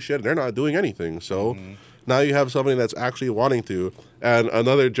office to do shit, and they're not doing anything. So now you have somebody that's actually wanting to. And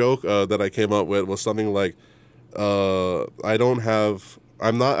another joke that I came up with was something like, I don't have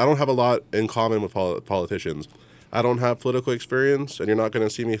a lot in common with politicians. I don't have political experience, and you're not going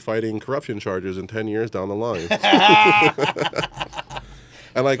to see me fighting corruption charges in 10 years down the line.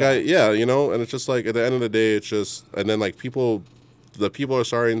 And and it's just like, at the end of the day, it's just, and then the people are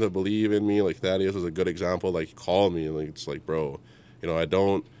starting to believe in me. Like, Thaddeus is a good example. Like, call me, and it's like, bro, I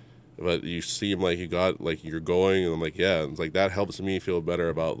don't, but you seem like you got, like, you're going, and I'm like, yeah, and it's like, that helps me feel better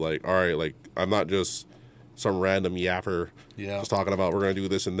about, like, all right, like, I'm not just some random yapper just talking about we're going to do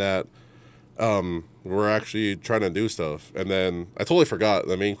this and that. We're actually trying to do stuff. And then I totally forgot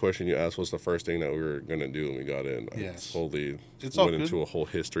the main question you asked was the first thing that we were going to do when we got in. Yes. I totally went into a whole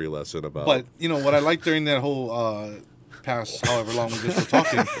history lesson about. But, what I liked during that whole past however long we just were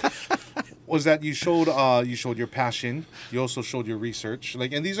talking was that you showed your passion. You also showed your research.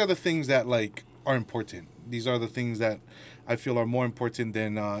 And these are the things that, are important. These are the things that I feel are more important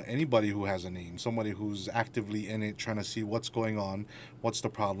than anybody who has a name. Somebody who's actively in it, trying to see what's going on, what's the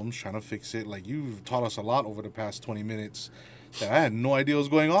problems, trying to fix it. Like, you've taught us a lot over the past 20 minutes that I had no idea was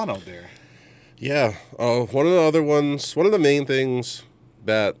going on out there. Yeah. One of the main things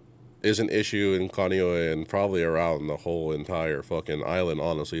that is an issue in Kaneohe and probably around the whole entire fucking island,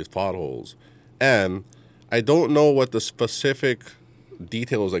 honestly, is potholes. And I don't know what the specific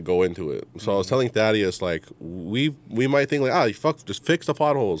details that go into it. So I was telling Thaddeus, like, we might think like, just fix the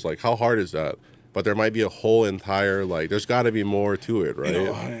potholes. Like, how hard is that? But there might be a whole entire, there's got to be more to it,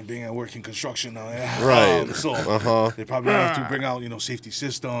 right? Being at work in construction now, yeah. Right. So they probably have to bring out, safety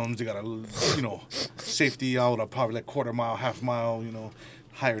systems. They got to, safety out, probably quarter mile, half mile,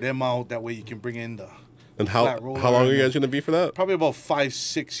 hire them out. That way you can bring in the. And how long are you guys going to be for that? Probably about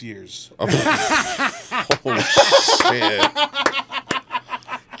 5-6 years. Oh, shit.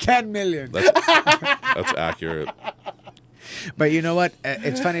 10 million. That's accurate. But you know what?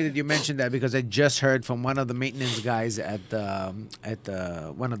 It's funny that you mentioned that, because I just heard from one of the maintenance guys at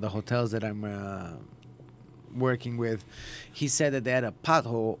one of the hotels that I'm working with. He said that they had a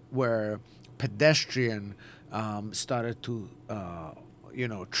pothole where pedestrian started to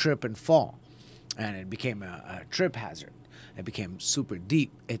trip and fall, and it became a trip hazard. It became super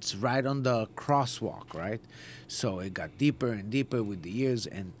deep. It's right on the crosswalk, right? So it got deeper and deeper with the years,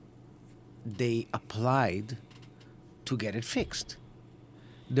 and they applied to get it fixed.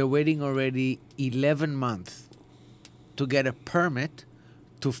 They're waiting already 11 months to get a permit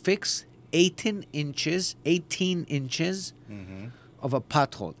to fix 18 inches of a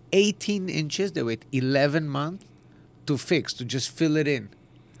pothole. 18 inches, they wait 11 months to fix, to just fill it in.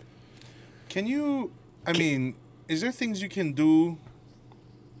 Can you, I mean, is there things you can do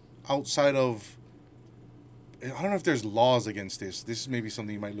outside of, I don't know if there's laws against this. This is maybe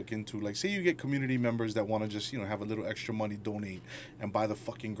something you might look into. Like, say you get community members that want to just, have a little extra money, donate, and buy the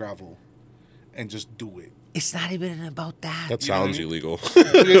fucking gravel and just do it. It's not even about that. That sounds illegal. Is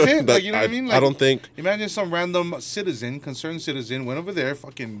it? Like, you know what I mean? Like, I don't think. Imagine some random concerned citizen, went over there,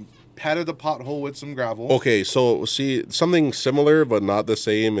 fucking patted the pothole with some gravel. Okay, so see, something similar but not the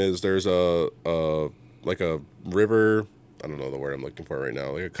same is there's a river. I don't know the word I'm looking for right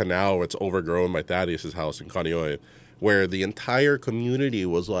now. Like a canal that's overgrown by Thaddeus' house in Kaneohe, where the entire community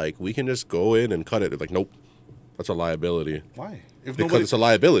was like, we can just go in and cut it. They're like, nope, that's a liability. Why? Because it's a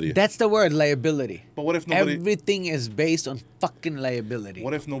liability. That's the word, liability. But what if nobody... Everything is based on fucking liability.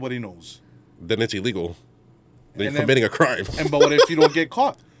 What if nobody knows? Then it's illegal. Then you're committing a crime. But what if you don't get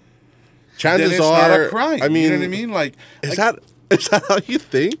caught? Chances then it's are... not a crime. I mean... You know what I mean? Like... Is that how you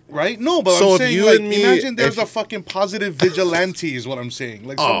think? Right? No, but so I'm saying, you like, and me, imagine there's a fucking positive vigilante is what I'm saying.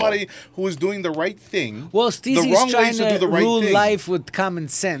 Like, somebody who is doing the right thing. Well, Steezy's trying to do the right rule thing. life with common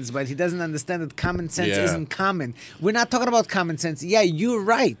sense, but he doesn't understand that common sense isn't common. We're not talking about common sense. Yeah, you're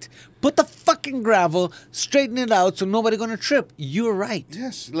right. Put the fucking gravel, straighten it out so nobody gonna trip. You're right.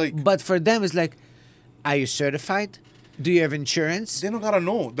 Yes, like... But for them, it's like, are you certified? Do you have insurance? They don't gotta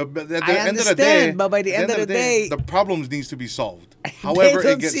know. At the I end of the understand, day, but by the end of the day... the problems needs to be solved. However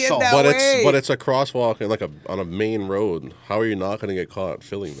don't it gets see it solved. that way. But it's a crosswalk and like on a main road. How are you not going to get caught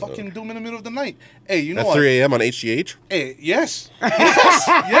filling that? Fucking do them in the middle of the night. Hey, you know At what? 3 a.m. on HGH? Hey, yes.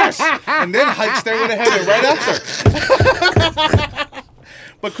 Yes. And then hike Stairway to Heaven right after.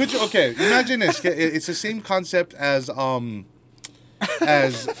 But could you, okay, imagine this. It's the same concept as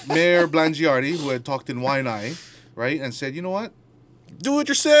Mayor Blangiardi, who had talked in Waianae, right? And said, you know what? Do it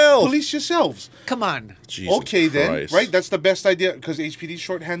yourself. Police yourselves. Come on. Jesus Okay, then, Christ. right? That's the best idea because HPD's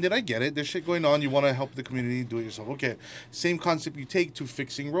shorthanded. I get it. There's shit going on. You want to help the community, do it yourself. Okay. Same concept you take to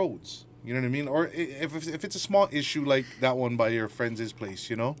fixing roads. You know what I mean? Or if it's a small issue like that one by your friend's place,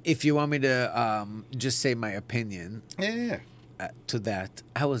 If you want me to just say my opinion Yeah. to that,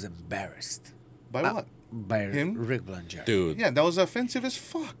 I was embarrassed. By what? By Him? Rick Blanchard. Dude, Yeah, that was offensive as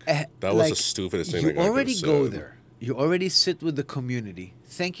fuck. that was the stupidest thing You that guy already could've go said. there. You already sit with the community.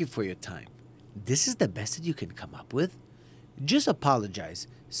 Thank you for your time. This is the best that you can come up with. Just apologize.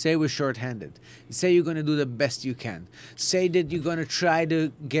 Say we're shorthanded. Say you're going to do the best you can. Say that you're going to try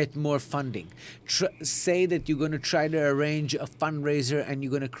to get more funding. Say that you're going to try to arrange a fundraiser and you're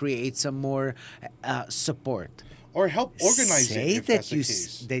going to create some more support. Or help organize Say it if that that's the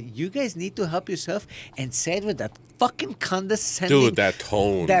case. that you guys need to help yourself, and say it with that fucking condescending. Dude, that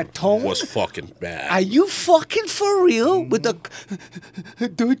tone was fucking bad. Are you fucking for real? With the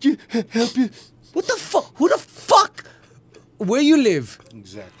don't you help you? What the fuck? Who the fuck? Where you live?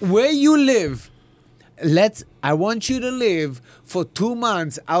 Exactly. Where you live? I want you to live for 2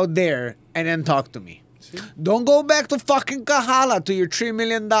 months out there and then talk to me. Don't go back to fucking Kahala to your $3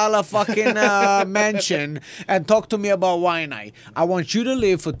 million fucking mansion and talk to me about Waianae. I want you to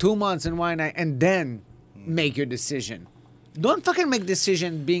live for 2 months in Waianae and then make your decision. Don't fucking make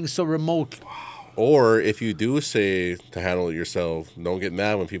decision being so remote. Or if you do say to handle it yourself, don't get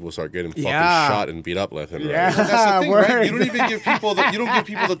mad when people start getting fucking shot and beat up left and right. But that's the thing, right? You don't even give people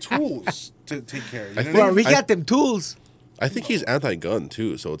the tools to take care of. Well, we got them tools. I think he's anti-gun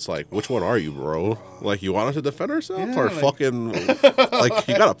too, so it's like, which one are you, bro? Like, you want us to defend ourselves, or fucking like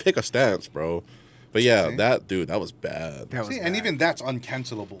you gotta pick a stance, bro. But yeah, that was bad. And even that's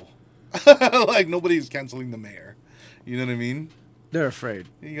uncancelable. Like nobody's canceling the mayor. You know what I mean? They're afraid.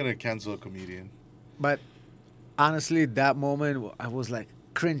 You're gonna cancel a comedian. But honestly, that moment, I was like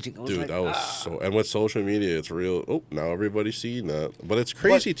cringing. I was Dude, like, that was so. And with social media, it's real. Oh, now everybody's seeing that. But it's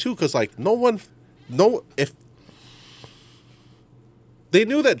crazy too, because like if they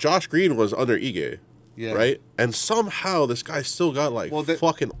knew that Josh Green was under Ige, right? And somehow this guy still got like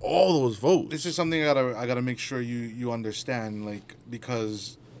fucking all those votes. This is something I gotta make sure you understand, like,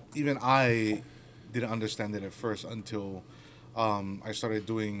 because even I didn't understand it at first until I started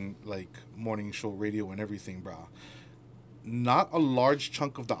doing like morning show radio and everything, brah. Not a large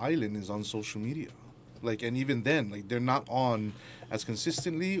chunk of the island is on social media. Like, and even then, like, they're not on as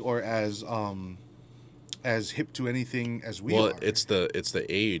consistently or as hip to anything as we are. Well, it's the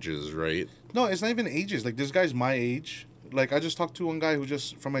ages, right? No, it's not even ages. Like, there's guys my age. Like, I just talked to one guy who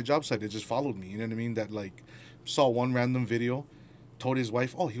just, from my job site, that just followed me. You know what I mean? That, like, saw one random video, told his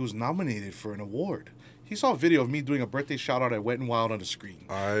wife, oh, he was nominated for an award. He saw a video of me doing a birthday shout-out at Wet n Wild on the screen.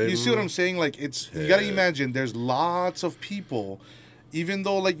 You see what I'm saying? Like, you got to imagine, there's lots of people, even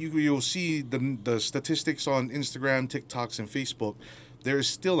though, like, you'll see the statistics on Instagram, TikToks, and Facebook, there is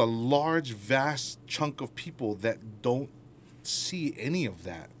still a large, vast chunk of people that don't see any of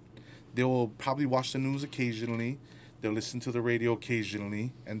that. They will probably watch the news occasionally. They'll listen to the radio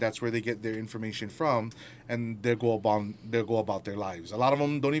occasionally, and that's where they get their information from, and they'll go about their lives. A lot of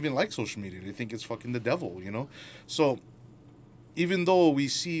them don't even like social media. They think it's fucking the devil, you know? So even though we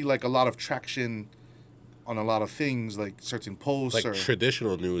see, like, a lot of traction on a lot of things, like certain posts, like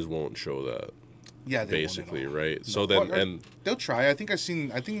traditional news won't show that. Yeah, they basically, won't right? No. So then, or and they'll try. I think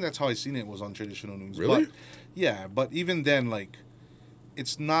that's how I seen it was on traditional news. Really? But, yeah, but even then, like,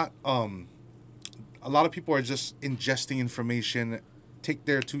 it's not. A lot of people are just ingesting information, take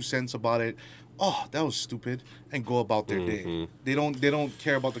their 2 cents about it. Oh, that was stupid, and go about their day. They don't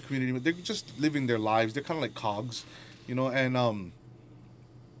care about the community. They're just living their lives. They're kind of like cogs, you know. And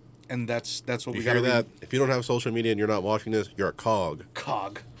that's what we got to that. If you don't have social media and you're not watching this, you're a cog.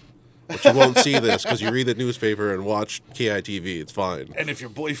 Cog. But you won't see this because you read the newspaper and watch KITV. It's fine. And if your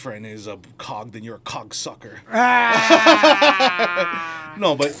boyfriend is a cog, then you're a cog sucker.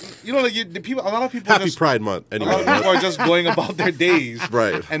 No, but you know, like a lot of people. Happy Pride Month. Anyway, a lot of people are just going about their days,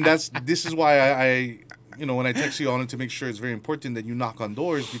 right? And this is why I you know, when I text you, I wanted to make sure it's very important that you knock on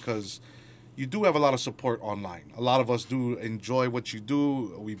doors, because you do have a lot of support online. A lot of us do enjoy what you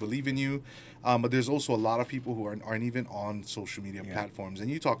do. We believe in you. But there's also a lot of people who aren't even on social media platforms. And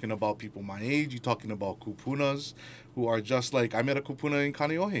you're talking about people my age. You're talking about kupunas who are just like, I met a kupuna in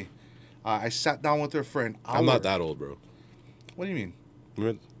Kaneohe. I sat down with her for an hour. I'm not that old, bro. What do you mean?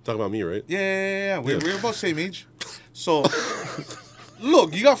 You're talking about me, right? Yeah. We're about the same age. So,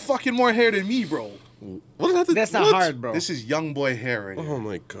 look, you got fucking more hair than me, bro. That's not hard, bro. This is young boy hair right here. Oh,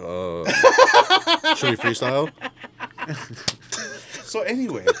 my God. Should we freestyle? So,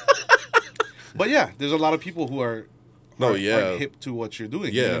 anyway. But yeah, there's a lot of people who are hip to what you're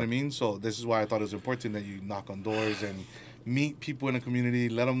doing. Yeah. You know what I mean? So this is why I thought it was important that you knock on doors and meet people in the community,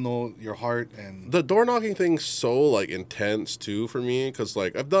 let them know your heart. And the door knocking thing's so like intense too for me, because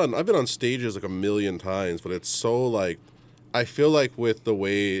like I've been on stages like a million times, but it's so like, I feel like with the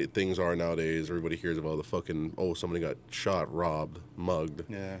way things are nowadays, everybody hears about the fucking, somebody got shot, robbed, mugged.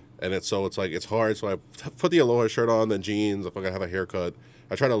 Yeah. And it's hard. So I put the Aloha shirt on, the jeans, if I have a haircut.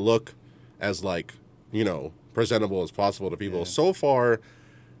 I try to look as like, you know, presentable as possible to people. Yeah. So far,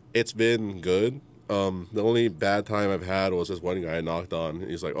 it's been good. The only bad time I've had was this one guy I knocked on.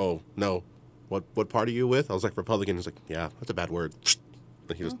 He's like, "Oh no, what party are you with?" I was like, "Republican." He's like, "Yeah, that's a bad word."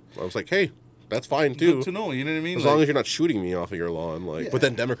 And I was like, "Hey, that's fine too. Good to know." You know what I mean? As long as you're not shooting me off of your lawn, like. Yeah. But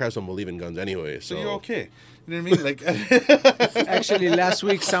then Democrats don't believe in guns anyway, so you're okay. You know what I mean? Like, actually, last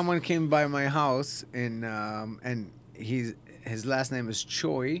week someone came by my house and his last name is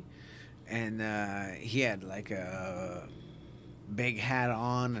Choi. And he had like a big hat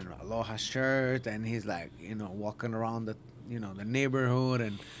on and an Aloha shirt, and he's like, you know, walking around the neighborhood,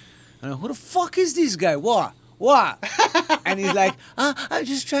 and who the fuck is this guy? What? And he's like, I'm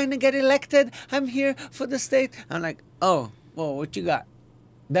just trying to get elected. I'm here for the state. I'm like, oh, well, what you got?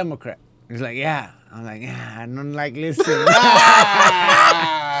 Democrat. He's like, yeah. I'm like, yeah, I don't like listening.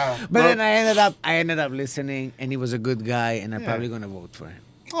 But then I ended up listening, and he was a good guy, and I'm probably gonna vote for him.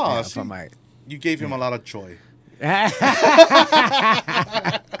 Oh, you gave him a lot of joy.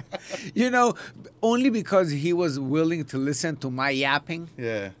 You know, only because he was willing to listen to my yapping.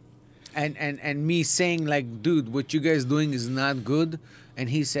 Yeah. And me saying like, dude, what you guys doing is not good. And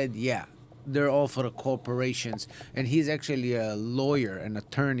he said, yeah, they're all for the corporations. And he's actually a lawyer, an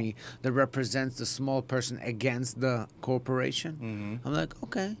attorney that represents the small person against the corporation. Mm-hmm. I'm like,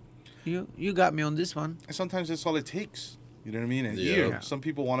 okay, you got me on this one. And sometimes that's all it takes. You know what I mean? Yeah. Some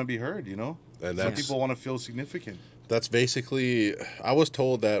people want to be heard, you know? And some people want to feel significant. That's basically, I was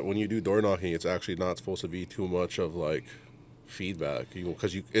told that when you do door knocking, it's actually not supposed to be too much of like feedback,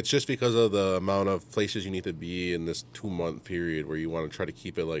 because it's just because of the amount of places you need to be in this 2-month period where you want to try to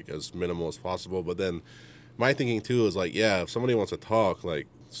keep it like as minimal as possible. But then my thinking too is like, yeah, if somebody wants to talk, like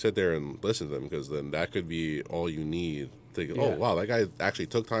sit there and listen to them, because then that could be all you need. Think, oh wow, that guy actually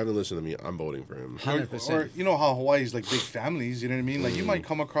took time to listen to me. I'm voting for him. 100%. Or you know how Hawaii's like big families. You know what I mean? Like you might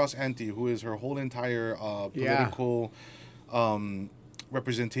come across Auntie, who is her whole entire political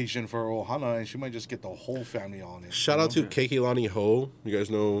representation for Ohana, and she might just get the whole family on it. Shout out to Keikilani Ho. You guys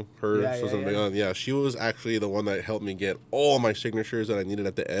know her? Yeah. She was actually the one that helped me get all my signatures that I needed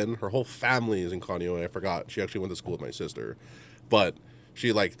at the end. Her whole family is in Kaneohe. I forgot. She actually went to school with my sister. But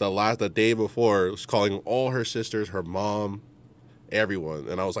she, like, the day before, was calling all her sisters, her mom, everyone.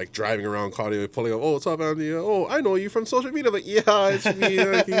 And I was, like, driving around Kaneohe, pulling up, oh, what's up, Andy? Oh, I know you from social media. I'm like, yeah, it's me.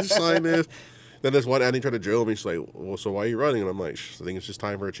 Can you sign this? Then this one Annie tried to drill me. She's like, well, so why are you running? And I'm like, I think it's just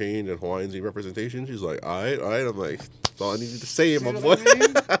time for a change and Hawaiians need representation. She's like, all right. I'm like, that's all I needed to say, my boy.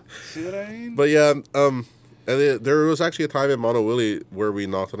 See what I mean? But yeah, and there was actually a time in Monowilly where we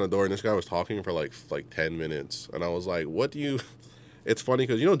knocked on the door and this guy was talking for like 10 minutes. And I was like, what do you... It's funny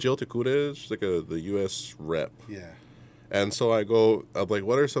because you know Jill Takuda is? She's like the U.S. rep. Yeah. And so I'm like,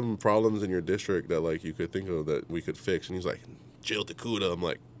 what are some problems in your district that like you could think of that we could fix? And he's like, Jill Takuda. I'm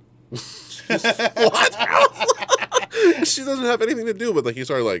like... what? She doesn't have anything to do, but like he was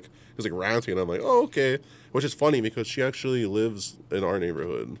like ranting, and I'm like, oh, okay. Which is funny because she actually lives in our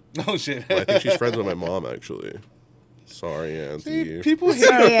neighborhood. Oh shit! I think she's friends with my mom actually. Sorry, Auntie. See, people hate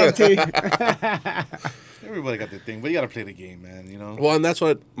Sorry, Auntie. Everybody got their thing, but you gotta play the game, man. You know. Well, and that's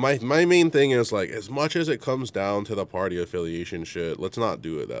what my main thing is. Like, as much as it comes down to the party affiliation shit, let's not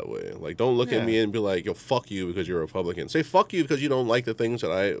do it that way. Like, don't look at me and be like, yo, fuck you because you're a Republican. Say fuck you because you don't like the ththings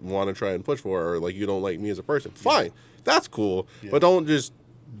that I want to try and push for, or like you don't like me as a person. Fine, that's cool, but don't just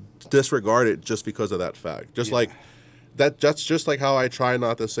disregard it just because of that fact. Just like that's just like how I try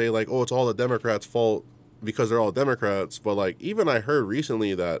not to say like, oh, it's all the Democrats' fault because they're all Democrats. But like, even I heard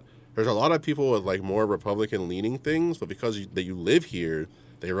recently that there's a lot of people with like more Republican leaning things, but because you live here,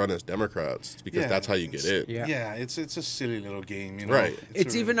 they run as Democrats because that's how you get in. Yeah, it's a silly little game, you know. Right.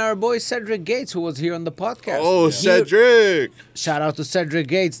 It's even our boy Cedric Gates who was here on the podcast. Oh, Cedric! Shout out to Cedric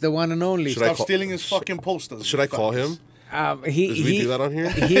Gates, the one and only. Stop stealing his fucking posters. Should I call him? Does we do that on here?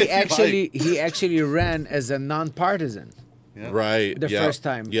 He actually ran as a nonpartisan. Yeah. Right. The first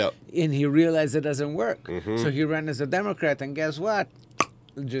time. Yep. And he realized it doesn't work. So he ran as a Democrat, and guess what?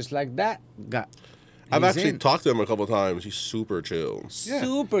 Just like that, I've actually talked to him a couple times. He's super chill.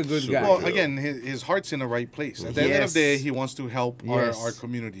 Super good guy. Well, again, his heart's in the right place. At the end of the day, he wants to help our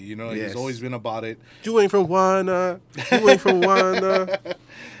community. You know, he's always been about it. You ain't from Wana. You ain't from Wana.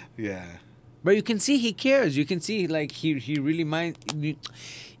 Yeah. But you can see he cares. You can see like he really minds.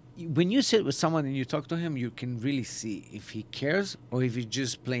 When you sit with someone and you talk to him, you can really see if he cares or if he's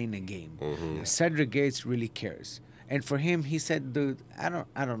just playing a game. Cedric Gates really cares. And for him, he said, dude, I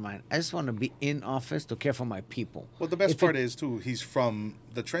don't mind. I just want to be in office to care for my people. Well, the best part is, too, he's from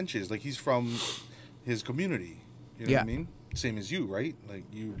the trenches. Like, he's from his community. You know what I mean? Same as you, right? Like,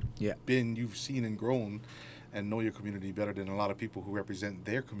 you've seen and grown and know your community better than a lot of people who represent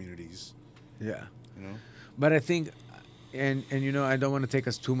their communities. Yeah. You know? But I think, and you know, I don't want to take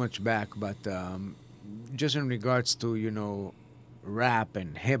us too much back, but just in regards to, you know, rap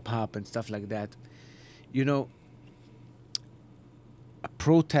and hip-hop and stuff like that, you know,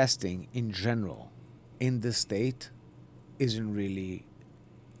 protesting in general in the state isn't really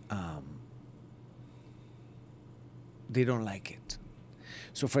they don't like it.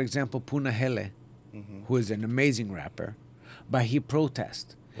 So for example, Punahele, who is an amazing rapper, but he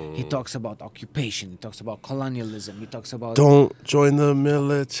protests. He talks about occupation, he talks about colonialism, he talks about don't join the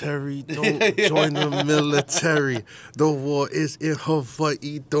military, don't join the military. The war is in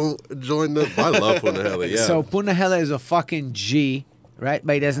Hawaii, don't join the I love Punahele, yeah. So Punahele is a fucking G, right?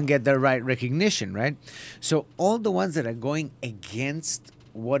 But he doesn't get the right recognition, right? So all the ones that are going against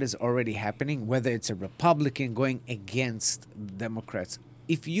what is already happening, whether it's a Republican going against Democrats,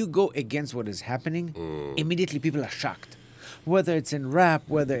 if you go against what is happening, immediately people are shocked. Whether it's in rap,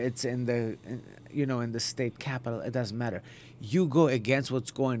 whether it's in the, you know, in the state capital, it doesn't matter. You go against what's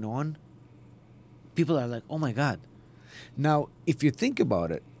going on, people are like, oh my God. Now, if you think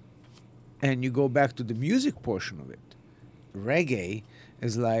about it, and you go back to the music portion of it, reggae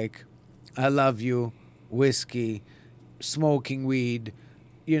is like, I love you, whiskey, smoking weed,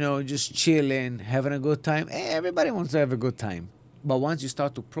 you know, just chilling, having a good time. Everybody wants to have a good time. But once you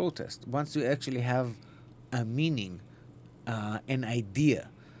start to protest, once you actually have a meaning, an idea,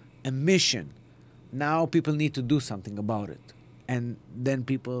 a mission, now people need to do something about it. And then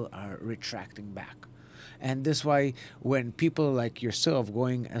people are retracting back. And that's why when people like yourself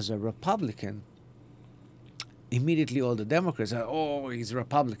going as a Republican, immediately all the Democrats are, oh, he's a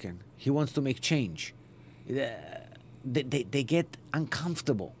Republican. He wants to make change. They get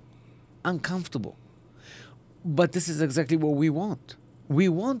uncomfortable. But this is exactly what we want. We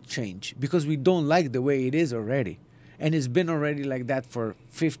want change because we don't like the way it is already. And it's been already like that for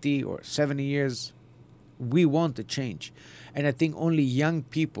 50 or 70 years. We want the change. And I think only young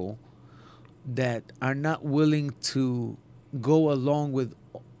people that are not willing to go along with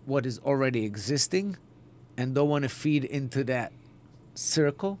what is already existing and don't want to feed into that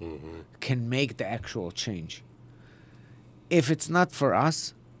circle can make the actual change. If it's not for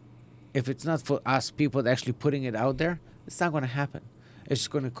us, people actually putting it out there, it's not going to happen. It's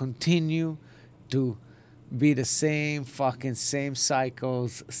going to continue to be the same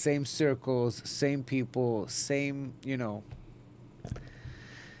cycles, same circles, same people, same,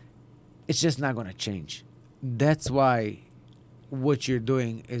 it's just not going to change. That's why what you're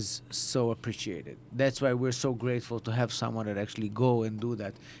doing is so appreciated. That's why we're so grateful to have someone that actually go and do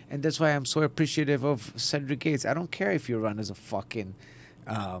that. And that's why I'm so appreciative of Cedric Gates. I don't care if you run as a fucking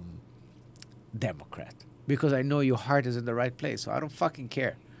Democrat, because I know your heart is in the right place. So I don't fucking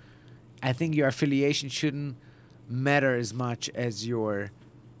care. I think your affiliation shouldn't matter as much as your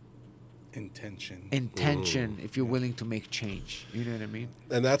intention if you're willing to make change. You know what I mean?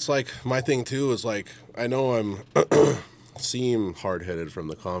 And that's like my thing too, is like, I know I'm seem hard-headed from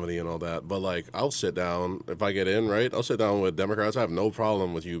the comedy and all that, but like, I'll sit down if I get in, right? I'll sit down with Democrats. I have no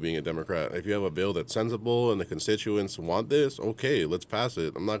problem with you being a Democrat. If you have a bill that's sensible and the constituents want this, okay, let's pass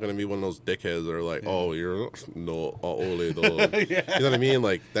it. I'm not going to be one of those dickheads that are like, oh, you're no ole dog. You know what I mean?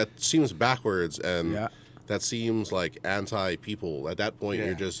 Like, that seems backwards, and that seems like anti-people. At that point,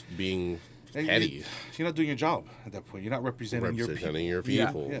 you're just being petty. You're not doing your job at that point. You're not representing your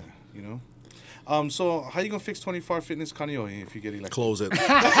people. Yeah, you know? So how you gonna fix 24-hour fitness Kaneohe if you get elected? Close it. We're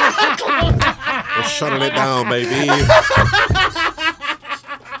shutting it down, baby.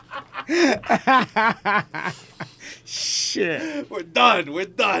 Shit. We're done.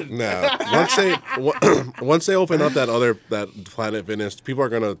 Nah. Once they open up that Planet Fitness, people are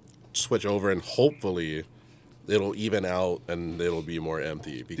gonna switch over, and hopefully it'll even out and it'll be more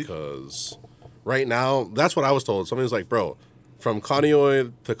empty, because right now, that's what I was told. Somebody was like, bro, from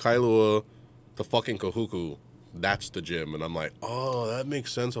Kaneohe to Kailua to fucking Kahuku, that's the gym. And I'm like, oh, that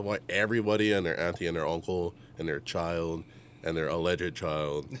makes sense of why everybody and their auntie and their uncle and their child and their alleged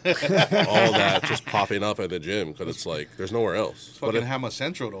child, all that just popping up at the gym, because it's like, there's nowhere else. It's fucking Hammer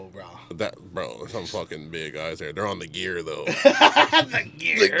Central, though, bro. Bro, some fucking big guys there. They're on the gear, though. The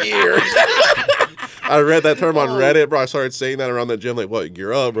gear. I read that term on Reddit, bro. I started saying that around the gym, like, what,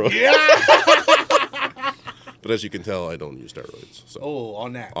 gear up, bro? Yeah. But as you can tell, I don't use steroids. So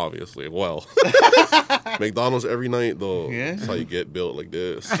on that. obviously. Well, McDonald's every night, though. Yeah. That's how you get built like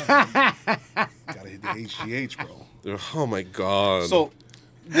this. Gotta hit the HGH, bro. Oh, my God. So,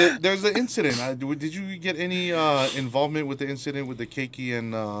 there's an incident. Did you get any involvement with the incident with the Keiki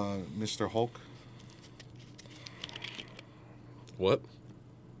and Mr. Hulk? What?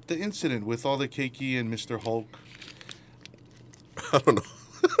 The incident with all the Keiki and Mr. Hulk. I don't know.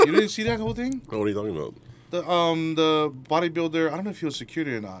 You didn't see that whole thing? What are you talking about? The bodybuilder, I don't know if he was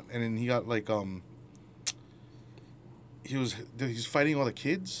security or not, and then he got like he's fighting all the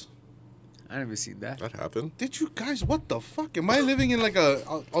kids. I never seen that. That happened. Did you guys? What the fuck? Am I living in like a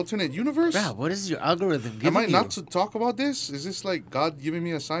alternate universe? Wow, what is your algorithm giving Am I not you? to talk about this? Is this like God giving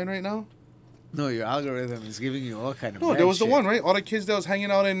me a sign right now? No, your algorithm is giving you all kind of. No, bad there was shit. the one, right? All the kids that was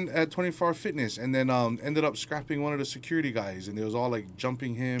hanging out at 24-hour fitness, and then ended up scrapping one of the security guys, and they was all like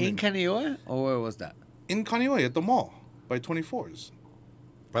jumping him. In Kaneohe, or where was that? In Kaneohe at the mall by 24s.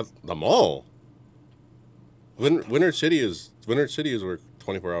 But the mall. Winter City is where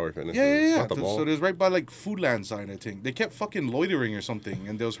 24-hour fitness. Yeah. Not the mall. So there's right by like Foodland sign, I think. They kept fucking loitering or something,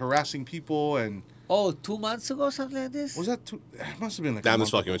 and they was harassing people and. Oh, 2 months ago, something like this? Was that two? It must have been like. Damn, this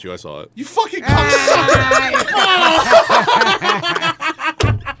fucking with you. I saw it. You fucking cocksucker!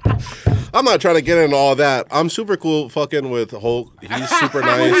 I'm not trying to get into all that. I'm super cool fucking with Hulk. He's super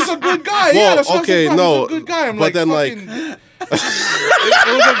nice. Well, he's a good guy. Well, that's okay, no. He's a good guy. I'm but like, then, fucking, like, it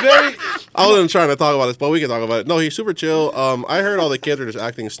was a very. I wasn't trying to talk about this, but we can talk about it. No, he's super chill. I heard all the kids are just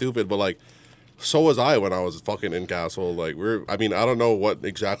acting stupid, but like, so was I when I was fucking in Castle. Like, I don't know what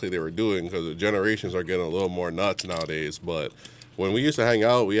exactly they were doing, because the generations are getting a little more nuts nowadays. But when we used to hang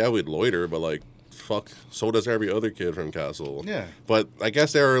out, we'd loiter, but like, fuck, so does every other kid from Castle. Yeah. But I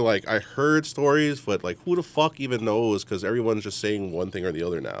guess they were like, I heard stories, but like, who the fuck even knows? Because everyone's just saying one thing or the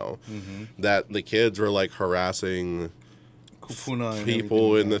other now. Mm-hmm. That the kids were like harassing Kupuna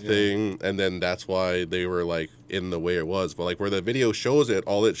people in the thing, and then that's why they were like in the way it was. But like, where the video shows it,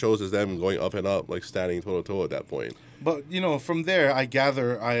 all it shows is them going up and up, like standing toe to toe at that point. But from there, I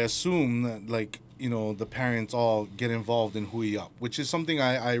assume that like the parents all get involved in Hui Up, which is something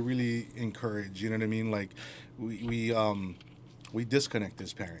I really encourage. You know what I mean? Like we disconnect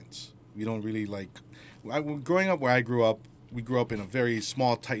as parents. We don't really like. Growing up where I grew up, we grew up in a very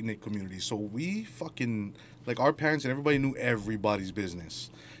small, tight knit community. So we fucking like our parents and everybody knew everybody's business.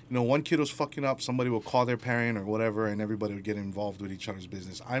 You know, one kid was fucking up, somebody would call their parent or whatever, and everybody would get involved with each other's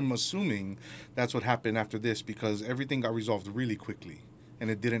business. I'm assuming that's what happened after this because everything got resolved really quickly and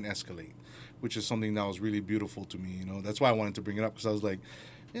it didn't escalate, which is something that was really beautiful to me. You know, that's why I wanted to bring it up because I was like,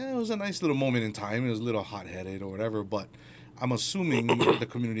 yeah, it was a nice little moment in time. It was a little hot-headed or whatever, but I'm assuming the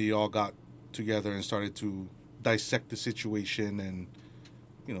community all got together and started to dissect the situation and,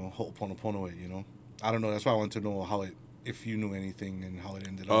 you know, ho'oponopono it, you know. I don't know. That's why I wanted to know how it, if you knew anything and how it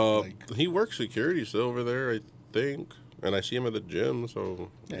ended up. Like, he works security still over there, I think, and I see him at the gym, so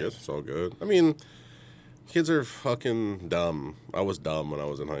I guess it's all good. I mean, kids are fucking dumb. I was dumb when I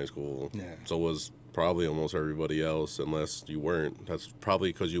was in high school. Yeah. So was probably almost everybody else, unless you weren't. That's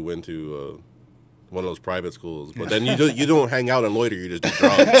probably because you went to one of those private schools. But then you don't hang out and loiter. You just do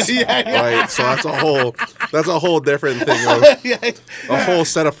drugs. Right? So that's a whole different thing. A whole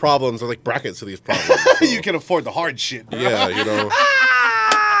set of problems, or like brackets to these problems. So. You can afford the hard shit. Bro. Yeah, you know.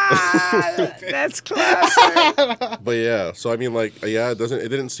 That's classic. But yeah, so I mean, like, yeah, it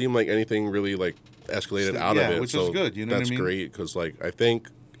didn't seem like anything really like escalated out of it. Which so is good. You know that's what I mean? great because, like, I think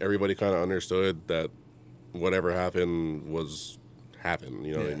everybody kind of understood that whatever happened happened.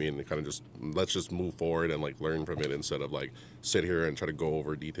 You know what I mean? It kind of just let's just move forward and like learn from it instead of like sit here and try to go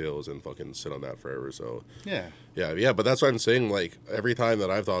over details and fucking sit on that forever. So yeah. But that's what I'm saying. Like every time that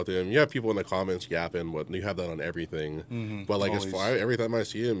I've talked to him, you have people in the comments yapping, but you have that on everything. Mm-hmm. But like every time I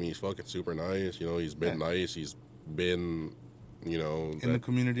see him, he's fucking super nice. You know, he's been nice. He's been, you know, in the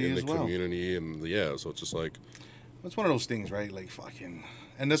community in as the well. community, and so it's just like it's one of those things, right? Like fucking,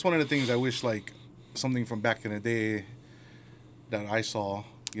 and that's one of the things I wish like something from back in the day that I saw,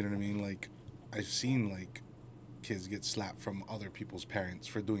 you know what I mean? Like, I've seen, like, kids get slapped from other people's parents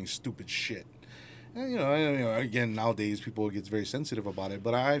for doing stupid shit. And, you know, again, nowadays, people get very sensitive about it,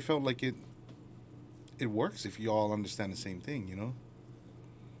 but I felt like it works if you all understand the same thing, you know?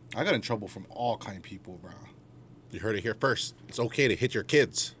 I got in trouble from all kind of people, bro. You heard it here first. It's okay to hit your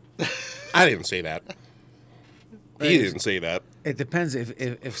kids. I didn't say that. He didn't say that. It depends.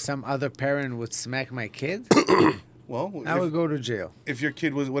 If some other parent would smack my kid... Well, I would go to jail. What if your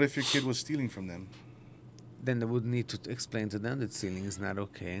kid was stealing from them? Then they would need to explain to them that stealing is not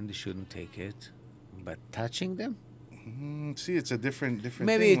okay and they shouldn't take it. But touching them? See, it's a different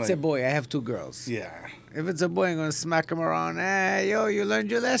Maybe thing, it's like, a boy. I have 2 girls. Yeah. If it's a boy, I'm going to smack him around. Hey, yo, you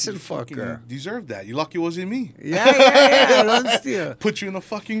learned your lesson, fucker. You deserve that. You lucky it wasn't me. Yeah. Don't steal. Put you in the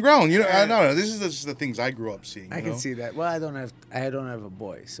fucking ground. You know, I know. This is just the things I grew up seeing. I can see that. Well, I don't have a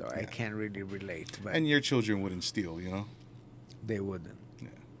boy, so I can't really relate. But and your children wouldn't steal, you know? They wouldn't. Yeah.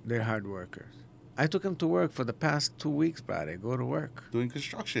 They're hard workers. I took them to work for the past 2 weeks, bro. They go to work. Doing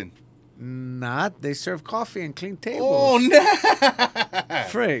construction. Not. They serve coffee and clean tables. Oh, no.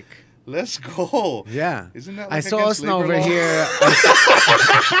 Frick. Let's go. Yeah. Isn't that like I saw Austin over law? here.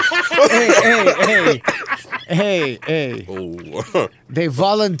 Hey. Oh. They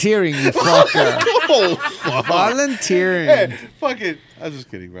volunteering, you fucker. Oh, fuck. Volunteering. Hey, fuck it. I was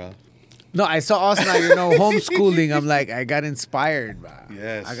just kidding, bro. No, I saw Austin, homeschooling. I'm like, I got inspired, bro.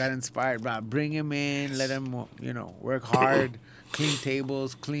 Yes. I got inspired, bro. Bring him in, let him, work hard, clean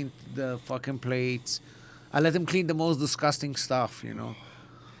tables, clean the fucking plates. I let him clean the most disgusting stuff, you know.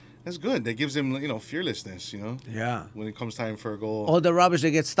 That's good. That gives him, fearlessness, you know. Yeah. When it comes time for a goal. All the rubbish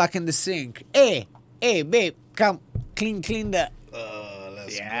that gets stuck in the sink. Hey, babe, come clean the.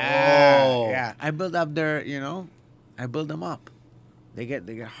 Let's go. Yeah. I build up their, I build them up. They get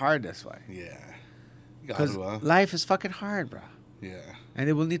hard. That's why. Yeah. Because life is fucking hard, bro. Yeah. And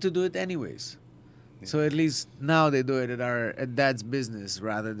they will need to do it anyways. Yeah. So at least now they do it at dad's business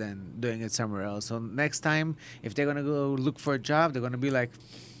rather than doing it somewhere else. So next time, if they're gonna go look for a job, they're gonna be like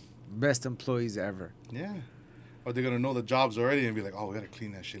best employees ever. Yeah. Or they're gonna know the jobs already and be like, oh, we gotta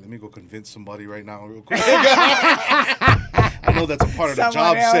clean that shit. Let me go convince somebody right now real quick. I know that's a part of the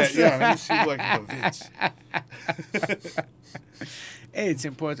job set. Yeah, let me see who I can convince. Hey, it's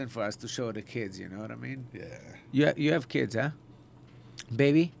important for us to show the kids, you know what I mean? Yeah. You have kids, huh?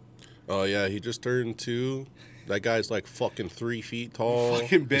 Baby? Oh, yeah, he just turned 2. That guy's like fucking 3 feet tall.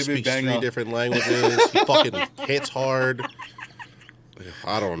 Fucking baby he speaks banger. 3 different languages. He fucking hits hard.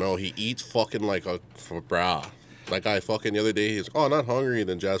 I don't know. He eats fucking like a Brah. That guy fucking the other day, he's not hungry.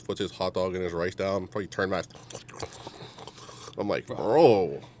 Then Jazz puts his hot dog and his rice down. Probably turn back. I'm like,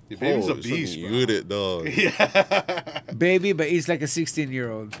 bro. Your baby's a beast, bro. Unit, dog. Yeah. Baby, but he's like a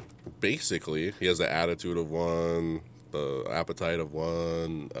 16-year-old. Basically, he has the attitude of one, the appetite of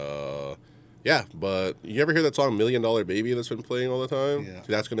one. Yeah, but you ever hear that song "$1 Million Baby" that's been playing all the time? Yeah.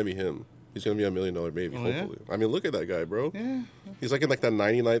 That's gonna be him. He's gonna be $1 million baby, hopefully. Yeah? I mean, look at that guy, bro. Yeah. He's like in like that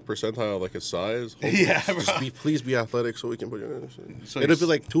 99th percentile, like his size. Hopefully, Yeah, bro. please be athletic so we can put you in. So It'll be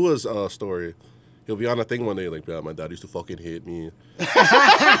like Tua's story. He'll be on a thing one day like, yeah, my dad used to fucking hit me.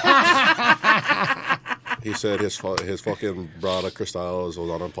 He said his fucking brother Kruz was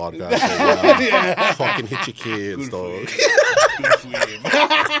on a podcast. Like, yeah, fucking hit your kids, dog. Good for him.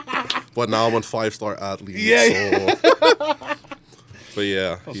 But now I'm a 5-star athlete. Yeah. So. But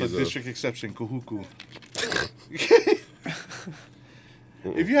yeah, Also, he's district exception, Kahuku.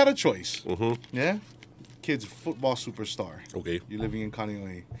 If you had a choice, yeah, kid's football superstar. Okay. You're living in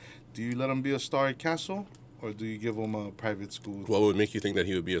Kaneohe. Do you let him be a star at Castle, or do you give him a private school? What would make you think that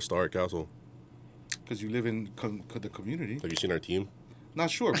he would be a star at Castle? Because you live in the community. Have you seen our team? Not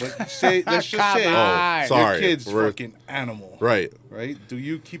sure, but let's just say Oh, sorry. your kid's We're- fucking animal. Right. Right? Do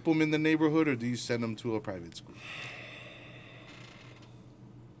you keep him in the neighborhood, or do you send him to a private school?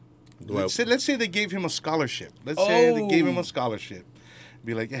 Let's say they gave him a scholarship. Let's say they gave him a scholarship.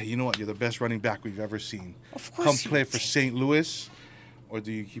 Be like, yeah, you know what? You're the best running back we've ever seen. Of course Come you play would. for St. Louis, or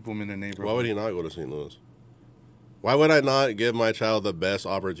do you keep him in the neighborhood? Why would he not go to St. Louis? Why would I not give my child the best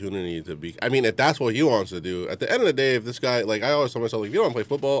opportunity to be? I mean, if that's what he wants to do, at the end of the day, if this guy, like, I always tell myself, like, if you don't want to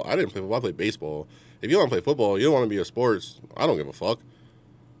play football, I didn't play football, I played baseball. If you don't want to play football, you don't want to be a sports, I don't give a fuck.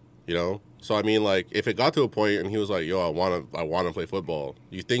 You know? So, I mean, like, if it got to a point and he was like, yo, I want to play football,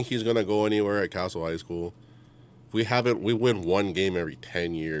 you think he's going to go anywhere at Castle High School? We win one game every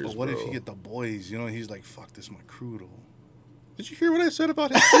 10 years, But what bro. if you get the boys? You know, he's like, fuck, this is my crew, though. Did you hear what I said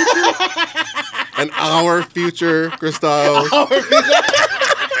about his future? And our future, Cristal.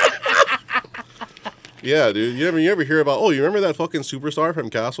 Yeah, dude. You ever hear about, you remember that fucking superstar from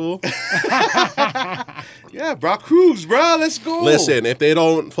Castle? Yeah, Brah Kruz, bro. Let's go. Listen, if they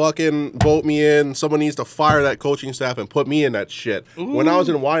don't fucking vote me in, someone needs to fire that coaching staff and put me in that shit. Ooh. When I was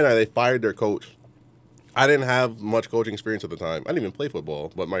in Waianae, they fired their coach. I didn't have much coaching experience at the time. I didn't even play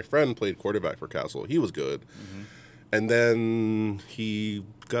football, but my friend played quarterback for Castle. He was good. Mm-hmm. And then he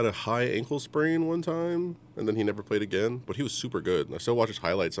got a high ankle sprain one time, and then he never played again. But he was super good. I still watch his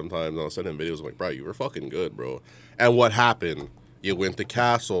highlights sometimes, and I'll send him videos. I'm like, bro, you were fucking good, bro. And what happened? You went to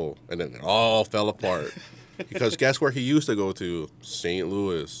Castle, and then it all fell apart. Because guess where he used to go to? St.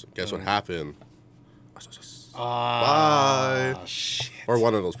 Louis. Guess what happened? Bye. Shit. Or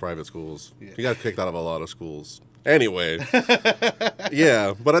one of those private schools. Yeah. He got kicked out of a lot of schools. Anyway.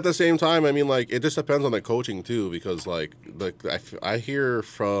 Yeah, but at the same time, I mean, like, it just depends on the coaching, too, because, like, I hear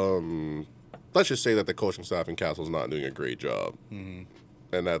from, let's just say that the coaching staff in Castle's not doing a great job. Mm-hmm.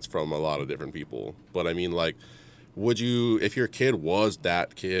 And that's from a lot of different people. But, I mean, like, would you, if your kid was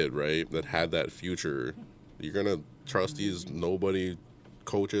that kid, right, that had that future, you're going to trust these nobody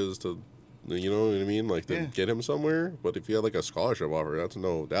coaches to, you know what I mean? Like, to get him somewhere? But if you had, like, a scholarship offer, that's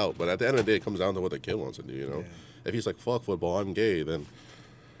no doubt. But at the end of the day, it comes down to what the kid wants to do, you know? Yeah. If he's like, fuck football, I'm gay, then...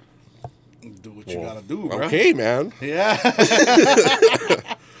 Do what you gotta do, bro. Okay, man. Yeah.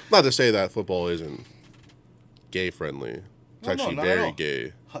 Not to say that football isn't gay-friendly. It's actually very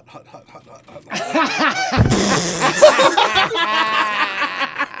gay. Hut, hut, hut, hut, hut,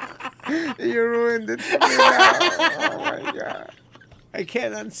 hut. You ruined it for me now. Oh my god. I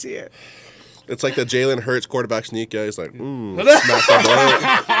can't unsee it. It's like the Jalen Hurts quarterback sneak guy. He's like, smack the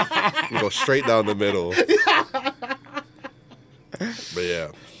butt. You go straight down the middle. But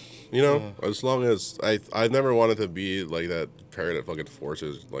yeah. You know, as long as I've never wanted to be like that parent that fucking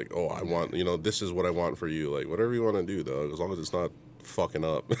forces, like, oh, I want, you know, this is what I want for you. Like, whatever you want to do, though, as long as it's not fucking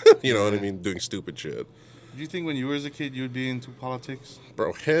up. You know what I mean? Doing stupid shit. Do you think when you were as a kid you would be into politics?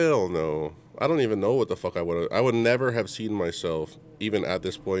 Bro, hell no. I don't even know what the fuck I would never have seen myself, even at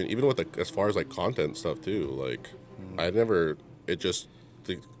this point, even with as far as like content stuff too. Like, the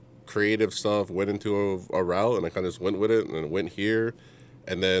creative stuff went into a route and I kind of just went with it and went here.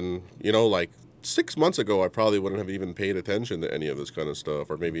 And then, you know, like 6 months ago, I probably wouldn't have even paid attention to any of this kind of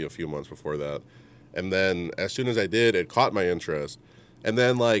stuff, or maybe a few months before that. And then as soon as I did, it caught my interest. And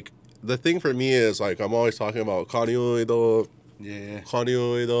then, like, the thing for me is, like, I'm always talking about Kaneohe dog. Yeah.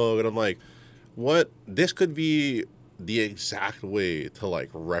 Kaneohe dog. And I'm like, this could be the exact way to, like,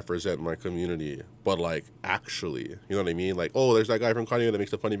 represent my community. But, like, actually, you know what I mean? Like, oh, there's that guy from Kaneohe that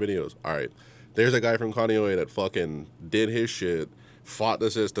makes the funny videos. All right. There's a guy from Kaneohe that fucking did his shit, fought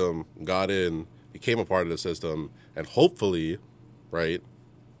the system, got in, became a part of the system, and hopefully, right,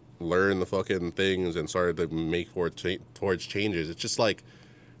 learned the fucking things and started to make towards changes. It's just like,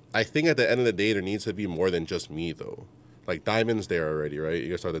 I think at the end of the day, there needs to be more than just me, though. Like, Diamond's there already, right?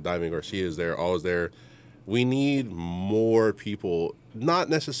 You guys saw the Diamond Garcia's there, always there. We need more people not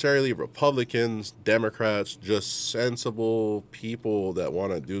necessarily Republicans, Democrats, just sensible people that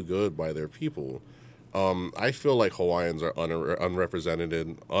want to do good by their people. I feel like Hawaiians are unrepresented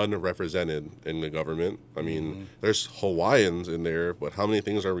in the government. I mean, there's Hawaiians in there, but how many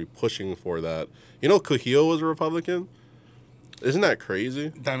things are we pushing for that? You know, Kuhio was a Republican. Isn't that crazy?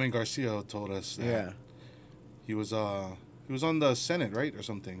 Diamond Garcia told us that he was on the Senate, right, or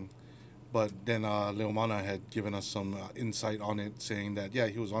something. But then Leomana had given us some insight on it, saying that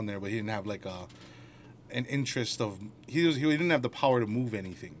he was on there, but he didn't have like an interest of he didn't have the power to move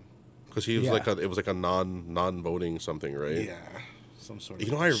anything. Because he was it was like a non-voting something, right? Yeah, some sort of.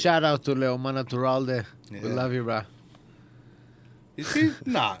 You know, Shout out to Leomana Turalde. We love you, bro. Is he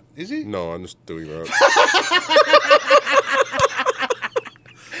not? Is he? No, I'm just doing that.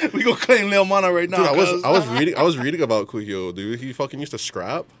 We gonna claim Leomana right now. Dude, I was reading about Kuhio, dude. He fucking used to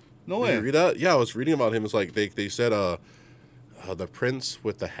scrap. No way. Did you read that? Yeah, I was reading about him. It's like they said the prince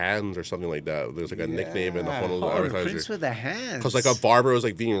with the hands or something like that. There's like a nickname in the Honolulu advertiser. Prince with the hands. Because like a barber was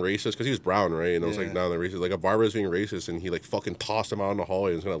like being racist because he was brown, right? And I was like, no, they're racist. Like a barber was being racist, and he like fucking tossed him out in the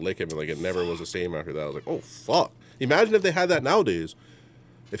hallway and was gonna lick him, and like it never was the same after that. I was like, oh fuck! Imagine if they had that nowadays.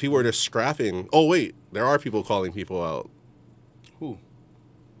 If he were just scrapping. Oh wait, there are people calling people out. Who?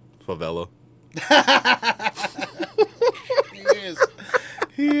 Favela.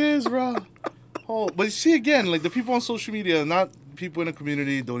 He is, bro. Oh, but you see again, like the people on social media, not people in the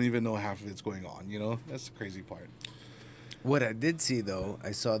community, don't even know half of it's going on. You know, that's the crazy part. What I did see though,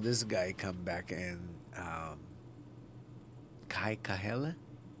 I saw this guy come back and Kai Kahele.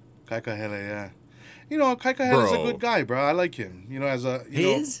 Kai Kahele, yeah. You know, Kai Kahele is a good guy, bro. I like him. You know, as a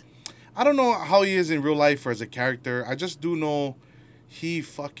I don't know how he is in real life or as a character. I just do know he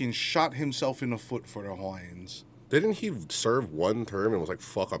fucking shot himself in the foot for the Hawaiians. Didn't he serve one term and was like,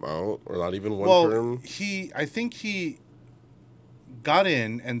 fuck, I'm out? Or not even one term? I think he got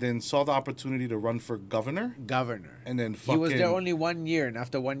in and then saw the opportunity to run for governor. And then fucking... He was there only 1 year, and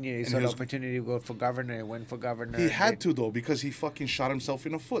after 1 year, he saw the opportunity to go for governor and went for governor. He had to, though, because he fucking shot himself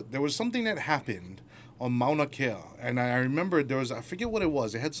in the foot. There was something that happened on Mauna Kea, and I remember there was... I forget what it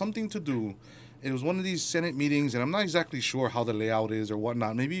was. It had something to do... It was one of these Senate meetings, and I'm not exactly sure how the layout is or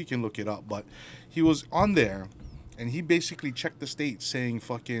whatnot. Maybe you can look it up, but he was on there... And he basically checked the state saying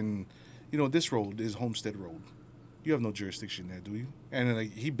fucking, you know, this road is Homestead Road. You have no jurisdiction there, do you? And then,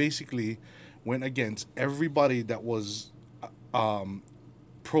 like, he basically went against everybody that was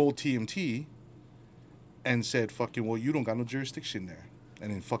pro TMT and said, fucking, well, you don't got no jurisdiction there.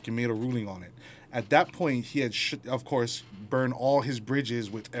 And then fucking made a ruling on it. At that point, he had, of course, burned all his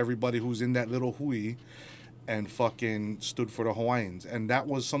bridges with everybody who's in that little hui and fucking stood for the Hawaiians. And that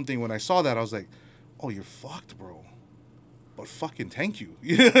was something, when I saw that, I was like, oh, you're fucked, bro. But fucking thank you.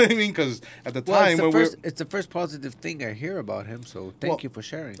 You know what I mean? Because at the time... it's the first positive thing I hear about him, so thank you for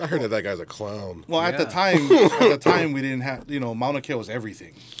sharing. I heard that guy's a clown. Well, at the time, we didn't have... You know, Mauna Kea was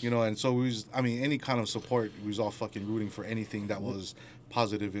everything. You know, and so we was... I mean, any kind of support, we was all fucking rooting for anything that was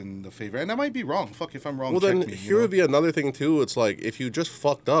positive in the favor. And that might be wrong. Fuck, if I'm wrong, well, check then me, here would be another thing, too. It's like, if you just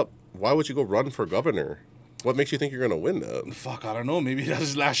fucked up, why would you go run for governor? What makes you think you're going to win that? Fuck, I don't know. Maybe that's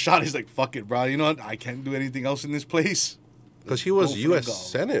his last shot. He's like, fuck it, bro. You know what? I can't do anything else in this place. Because he was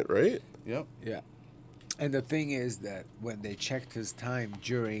U.S. Senate, right? Yep. Yeah. And the thing is that when they checked his time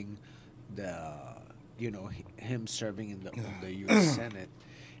during the, you know, him serving in the U.S. Senate,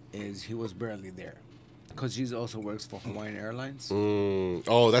 is he was barely there. Because he also works for Hawaiian Airlines.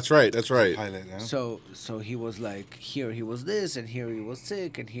 Oh, that's right. That's right. Pilot, yeah. So he was like, here he was this, and here he was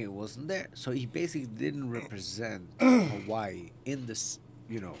sick, and here he wasn't there. So he basically didn't represent Hawaii in this,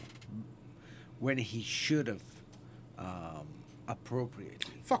 you know, when he should have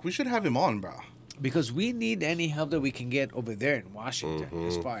appropriately. Fuck, we should have him on, bro. Because we need any help that we can get over there in Washington,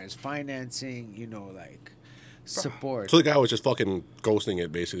 as far as financing, you know, like... support. So the guy was just fucking ghosting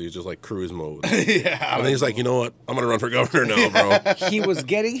it, basically. He's just like cruise mode. Yeah. And then he's like, you know what? I'm going to run for governor now, bro. He was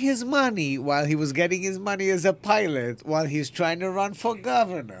getting his money while he was getting his money as a pilot while he's trying to run for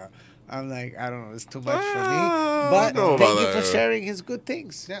governor. I'm like, I don't know, it's too much for me. But thank you for sharing his good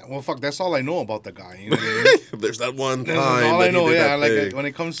things. Yeah, well, fuck, that's all I know about the guy. You know what I mean? There's that one time. That's all I know, yeah. Like, thing. when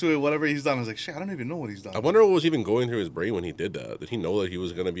it comes to it, whatever he's done, I was like, shit, I don't even know what he's done. I wonder what was even going through his brain when he did that. Did he know that he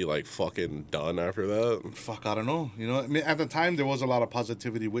was going to be, like, fucking done after that? Fuck, I don't know. You know, I mean, at the time, there was a lot of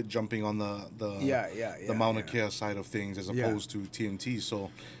positivity with jumping on the Mauna Kea side of things as opposed to TMT. So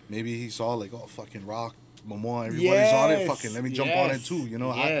maybe he saw, like, oh, fucking Rock. Momoa, everybody's on it. Fucking let me jump on it too. You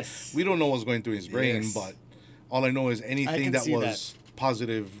know, we don't know what's going through his brain, but all I know is anything that was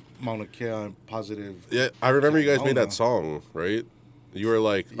positive, Mauna Kea, positive. Yeah, I remember you guys made that song, right? You were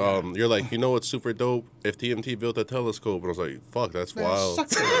like, you're like, you know what's super dope? If TMT built a telescope, and I was like, fuck, that's wild.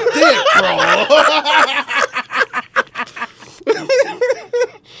 Suck a dick, bro.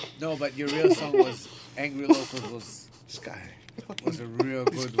 No, but your real song was Angry Locals This guy. was a real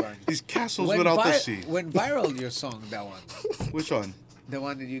good one. These castles without the sea. Went viral, your song, that one. Which one? The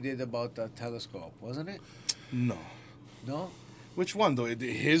one that you did about the telescope, wasn't it? No. No? Which one though?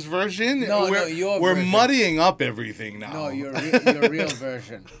 His version? No, your we're version. muddying up everything now. No, your real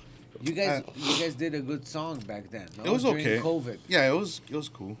version. You guys did a good song back then. No? It was During okay. COVID. Yeah, it was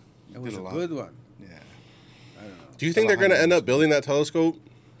cool. It was Did a lot. good one. Yeah. I don't know. Do you think they're gonna end up building that telescope?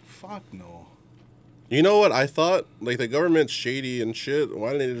 Fuck no. You know what I thought? Like the government's shady and shit.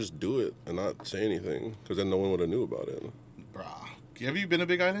 Why didn't they just do it and not say anything? Because then no one would have knew about it. Brah. Have you been to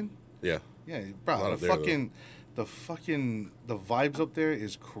Big Island? Yeah. Yeah, Not bro. up there, The vibes up there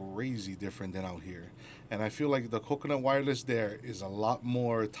is crazy different than out here. And I feel like the coconut wireless there is a lot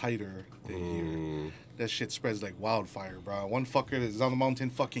more tighter than here. That shit spreads like wildfire, bro. One fucker that is on the mountain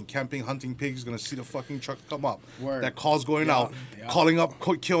fucking camping, hunting pigs, gonna see the fucking truck come up. Word. That call's going out, Yeah. calling up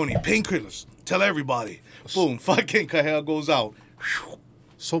Keone, painkillers, tell everybody. Boom, fucking Kahel goes out.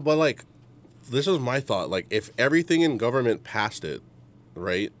 So, but like, this is my thought. Like, if everything in government passed it,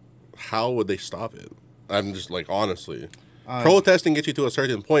 right? How would they stop it? I'm just like, honestly. Protesting gets you to a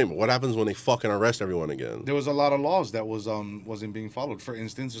certain point, but what happens when they fucking arrest everyone again? There was a lot of laws that wasn't being followed. For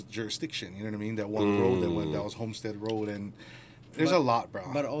instance, jurisdiction. You know what I mean? That one road that was Homestead Road, and there's a lot,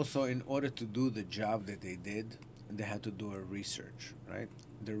 bro. But also, in order to do the job that they did, they had to do a research, right?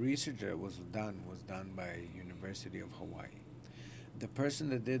 The research that was done by University of Hawaii. The person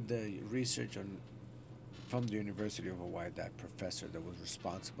that did the research from the University of Hawaii, that professor that was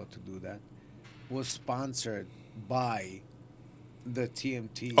responsible to do that, was sponsored by the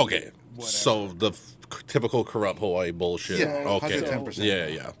TMT. Okay, whatever. so the typical corrupt Hawaii bullshit. Yeah, Okay, 110%.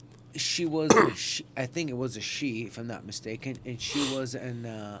 yeah. She was, I think it was a she, if I'm not mistaken, and she was an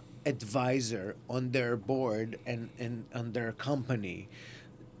advisor on their board and on their company,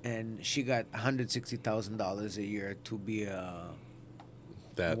 and she got $160,000 a year to be a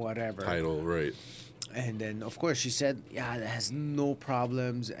That whatever title, right? And then, of course, she said, yeah, it has no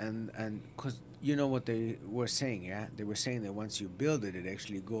problems. And because you know what they were saying, yeah? They were saying that once you build it, it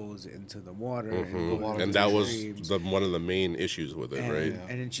actually goes into the water. And that was one of the main issues with it, and, right?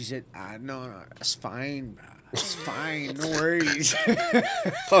 And then she said, no, it's fine. It's fine. No worries.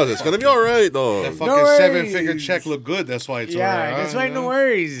 Cause it's going to be all right, though. That fucking No worries. 7-figure check look good. That's why it's all right. Yeah, that's why no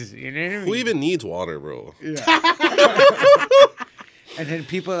worries. You know what I mean? Who even needs water, bro? Yeah. And then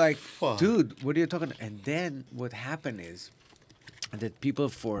people are like, dude, what are you talking about? And then what happened is that people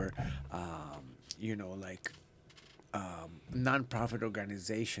for, nonprofit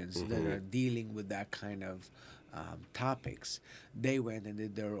organizations that are dealing with that kind of topics, they went and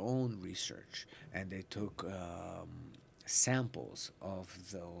did their own research, and they took samples of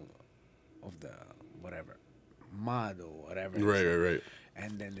the whatever mud or whatever. Right.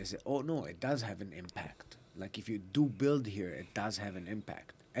 And then they said, oh, no, it does have an impact. Like, if you do build here, it does have an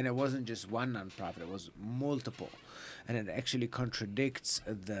impact. And it wasn't just one nonprofit, it was multiple. And it actually contradicts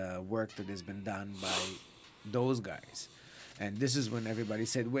the work that has been done by those guys. And this is when everybody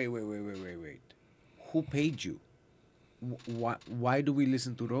said, wait. Who paid you? Why do we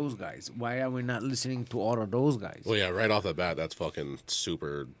listen to those guys? Why are we not listening to all of those guys? Well, yeah, right off the bat, that's fucking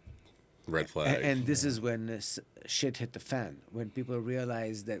super red flag. And this is when this shit hit the fan. When people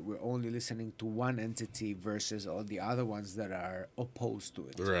realize that we're only listening to one entity versus all the other ones that are opposed to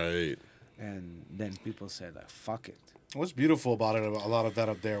it. Right. And then people said, like, fuck it. What's beautiful about it, a lot of that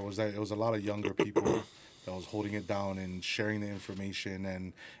up there, was that it was a lot of younger people that was holding it down and sharing the information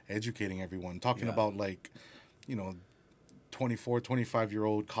and educating everyone. Talking about, 24,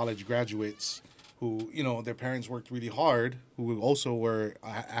 25-year-old college graduates who, their parents worked really hard, who also were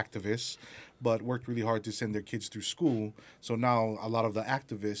activists, but worked really hard to send their kids through school. So now a lot of the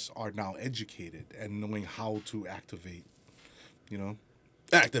activists are now educated and knowing how to activate,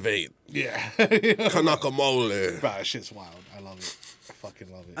 Activate. Yeah. Kanakamole. Bro, that shit's wild. I love it. I fucking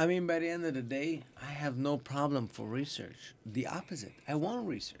love it. I mean, by the end of the day, I have no problem for research. The opposite. I want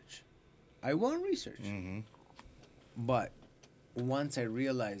research. Mm-hmm. But once I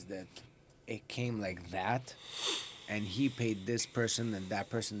realized that it came like that, and he paid this person and that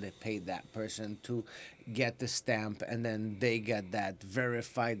person, they paid that person to get the stamp, and then they get that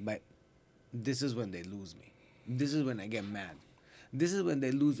verified by... This is when they lose me. This is when I get mad. This is when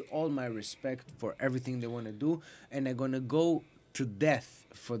they lose all my respect for everything they want to do, and they're going to go to death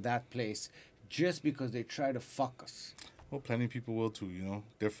for that place just because they try to fuck us. Well, plenty of people will too,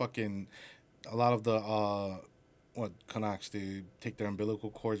 They're fucking... A lot of the what Kanaks, they take their umbilical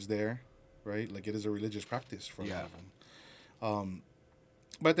cords there, right? Like it is a religious practice for a lot of them.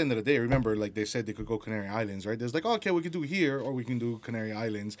 But at the end of the day, remember, like they said, they could go Canary Islands, right? There's like, oh, okay, we could do here or we can do Canary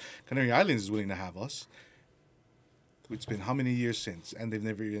Islands. Canary Islands is willing to have us. It's been how many years since, and they've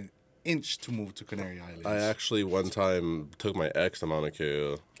never even inched to move to Canary Islands. I actually one time took my ex to Mauna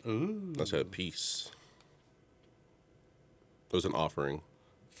Kea. Ooh. I said peace. It was an offering.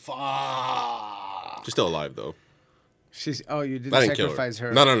 Fuck. She's still alive though. She's you I didn't didn't kill sacrifice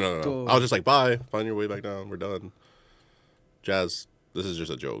her. No. to- I was just like, bye. Find your way back down. We're done. Jazz, this is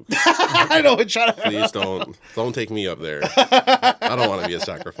just a joke. I know. Please don't take me up there. I don't want to be a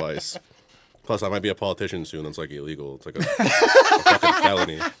sacrifice. Plus, I might be a politician soon. It's like illegal. It's like a fucking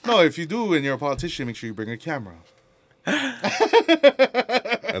felony. No, if you do and you're a politician, make sure you bring a camera.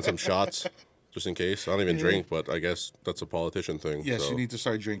 And some shots, just in case. I don't even drink, but I guess that's a politician thing. Yes, so. you need to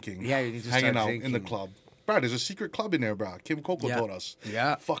start drinking. Yeah, you need to hanging start out in the drinking. club. Bro, there's a secret club in there, bro. Kim Coco told us.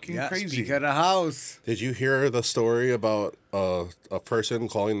 Yeah. Fucking crazy. Speak of the house. Did you hear the story about a person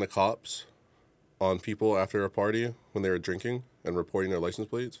calling the cops on people after a party when they were drinking and reporting their license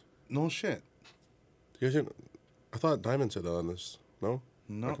plates? No shit. You guys didn't- I thought Diamond said that on this. No?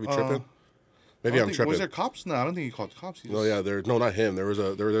 No. I could be tripping. I Maybe don't I'm think- tripping. Was there cops? No, I don't think he called cops. He No, just- yeah, not him. There was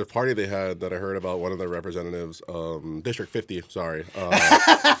a party they had that I heard about one of the representatives, District 50. Sorry,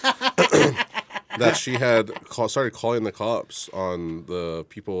 that she had started calling the cops on the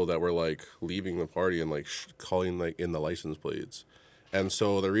people that were like leaving the party and like calling like in the license plates. And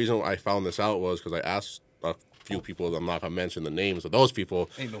so the reason I found this out was because I asked a few people. I'm not gonna mention the names of those people.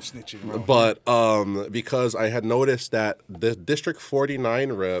 Ain't no snitching, bro. But because I had noticed that the District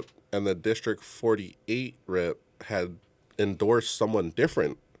 49 rep and the District 48 rep had endorsed someone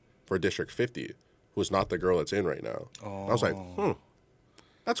different for District 50, who's not the girl that's in right now. Oh. I was like,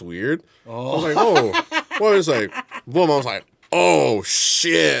 that's weird. I was like, oh, what is like, boom, I was like, oh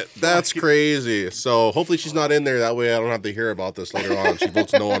shit, that's crazy. So hopefully she's not in there. That way I don't have to hear about this later on. She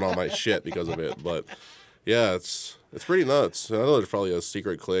votes no on all my shit because of it. But yeah, it's pretty nuts. I know there's probably a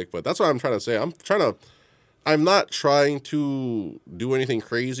secret clique, but that's what I'm trying to say. I'm not trying to do anything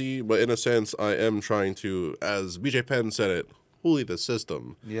crazy, but in a sense, I am trying to, as BJ Penn said it, bully the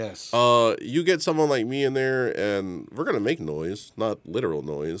system. Yes. You get someone like me in there, and we're gonna make noise, not literal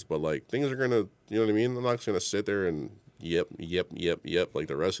noise, but like things are gonna, you know what I mean? I'm not just gonna sit there and yep like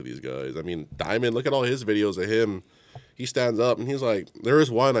the rest of these guys. I mean, Diamond, look at all his videos of him. He stands up and he's like, there is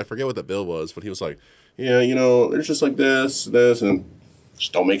one, I forget what the bill was, but he was like, yeah, you know, it's just like this, and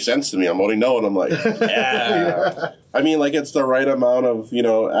just don't make sense to me. I'm voting no, and I'm like, yeah. I mean, like, it's the right amount of, you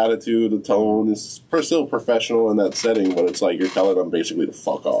know, attitude, the tone. It's still professional in that setting, but it's like you're telling them basically to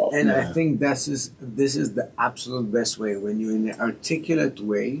fuck off. And I think this is the absolute best way. When you're in an articulate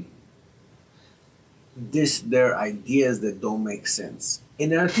way, there are ideas that don't make sense.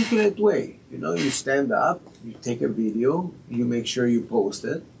 In an articulate way, you know, you stand up, you take a video, you make sure you post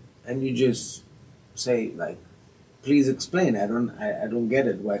it, and you just say, like, please explain. I don't get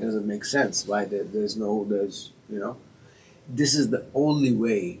it. Why does it make sense? Why there's you know, this is the only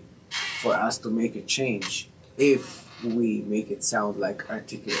way for us to make a change if we make it sound like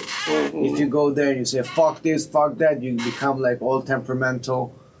articulate. If you go there and you say fuck this, fuck that, you become like all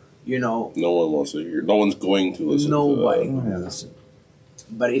temperamental, you know. No one wants to hear. No one's going to listen. Nobody to that. can listen.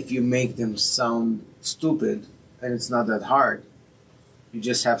 But if you make them sound stupid, and it's not that hard, you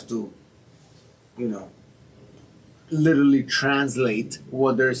just have to, you know, literally translate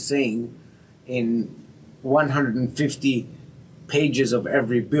what they're saying in 150 pages of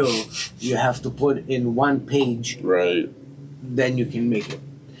every bill. You have to put in one page, Right. then you can make it.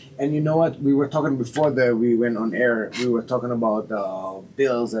 And you know what? We were talking before we went on air. We were talking about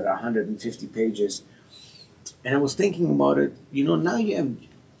bills that are 150 pages, and I was thinking about it. You know, now you have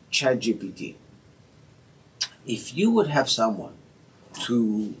ChatGPT. If you would have someone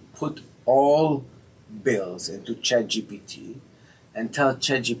to put all bills into ChatGPT and tell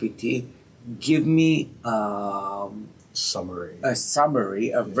ChatGPT, give me Summary.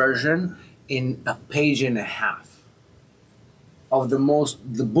 a version in a page and a half of the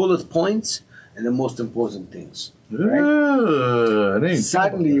bullet points and the most important things. Right?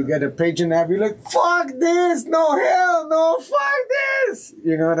 Suddenly you get a page and a half, you're like, fuck this, no hell, no, fuck this.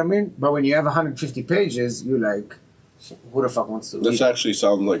 You know what I mean? But when you have 150 pages, you're like, who the fuck wants to read? This actually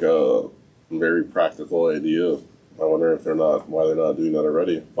sounds like a very practical idea. I wonder if why they're not doing that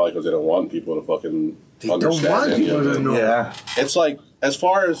already. Probably because they don't want people to fucking understand don't want any people of to it. know. Yeah. It's like, as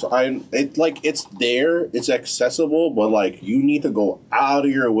far as it's there, it's accessible, but like you need to go out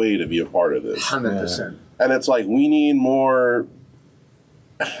of your way to be a part of this. 100%. And it's like we need more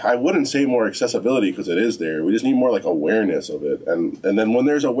I wouldn't say more accessibility because it is there. We just need more like awareness of it, and then when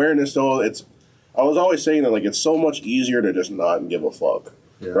there's awareness, though, I was always saying that like it's so much easier to just not give a fuck,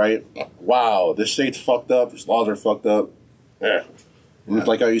 right? Wow, this state's fucked up. These laws are fucked up. And it's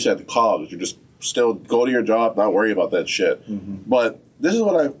like how you said, the college, you just still go to your job, not worry about that shit. But this is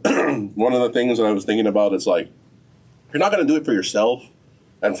what one of the things that I was thinking about is like, you're not going to do it for yourself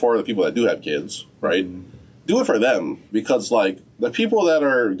and for the people that do have kids, right? Do it for them, because like the people that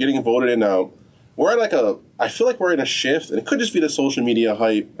are getting voted in now, we're at I feel like we're in a shift, and it could just be the social media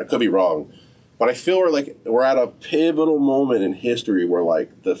hype. I could be wrong. But I feel we're at a pivotal moment in history where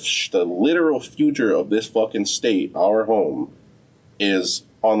like the literal future of this fucking state, our home, is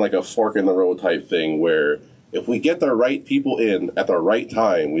on like a fork in the road type thing where if we get the right people in at the right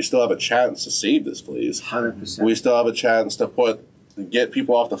time, we still have a chance to save this place. 100%. We still have a chance to get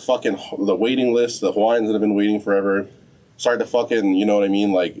people off the waiting list, the Hawaiians that have been waiting forever, start to fucking, you know what I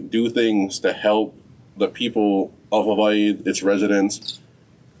mean, like do things to help the people of Hawaii, its residents.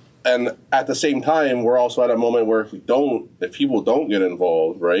 And at the same time, we're also at a moment where if people don't get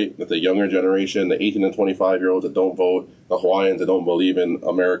involved, right, with the younger generation, the 18 and 25-year-olds that don't vote, the Hawaiians that don't believe in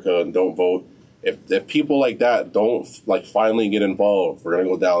America and don't vote, if people like that don't like finally get involved, we're gonna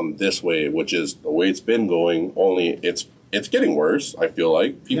go down this way, which is the way it's been going. Only it's getting worse. I feel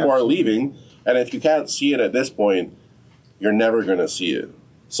like people are leaving, and if you can't see it at this point, you're never gonna see it.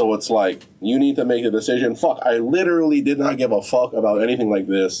 So it's like, you need to make a decision. Fuck, I literally did not give a fuck about anything like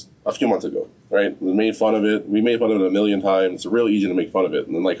this a few months ago, right? We made fun of it. We made fun of it a million times. It's real easy to make fun of it.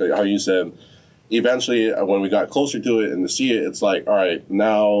 And then like how you said, eventually when we got closer to it and to see it, it's like, all right,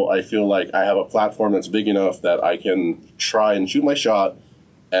 now I feel like I have a platform that's big enough that I can try and shoot my shot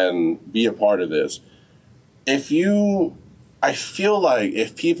and be a part of this. I feel like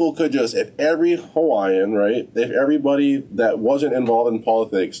if people could if every Hawaiian, right, if everybody that wasn't involved in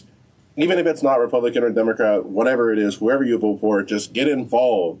politics, even if it's not Republican or Democrat, whatever it is, whoever you vote for, just get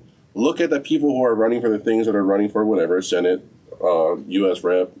involved. Look at the people who are running for the things that are running for whatever, Senate, U.S.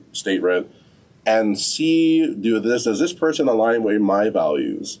 rep, state rep, and see, does this person align with my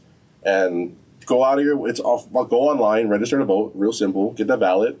values? And go out of go online, register to vote, real simple, get the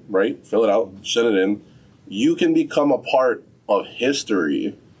ballot, right, fill it out, send it in. You can become a part of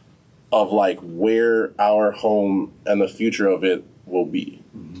history of like where our home and the future of it will be.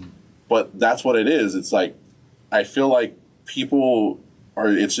 But that's what it is. It's like, I feel like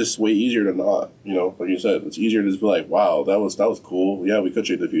it's just way easier to not, you know, like you said, it's easier to just be like, wow, that was cool. Yeah, we could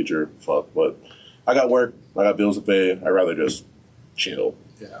shape the future. Fuck, but I got work, I got bills to pay. I'd rather just chill.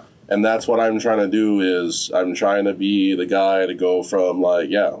 Yeah. And that's what I'm trying to do is I'm trying to be the guy to go from like,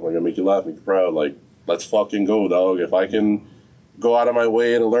 yeah, I'm going to make you laugh, make you proud. Like, let's fucking go, dog. If I can go out of my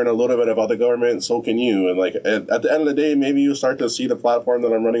way to learn a little bit about the government, so can you. And like at the end of the day, maybe you start to see the platform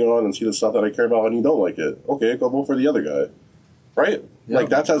that I'm running on and see the stuff that I care about and you don't like it. Okay, go vote for the other guy. Right? Yeah. Like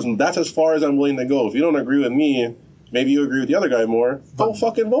that's as far as I'm willing to go. If you don't agree with me, maybe you agree with the other guy more. Don't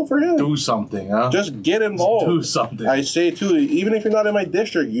fucking vote for him. Do something, huh? Just get involved. Do something. I say too, even if you're not in my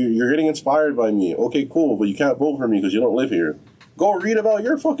district, you're getting inspired by me. Okay, cool, but you can't vote for me because you don't live here. Go read about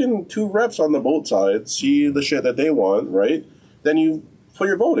your fucking 2 reps on the both sides, see the shit that they want, right? Then you put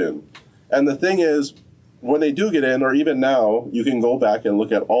your vote in. And the thing is, when they do get in, or even now, you can go back and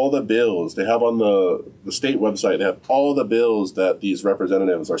look at all the bills they have on the state website. They have all the bills that these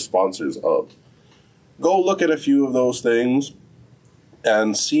representatives are sponsors of. Go look at a few of those things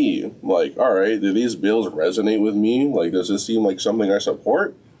and see, like, all right, do these bills resonate with me? Like, does this seem like something I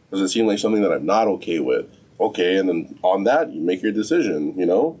support? Does it seem like something that I'm not okay with? Okay, and then on that, you make your decision, you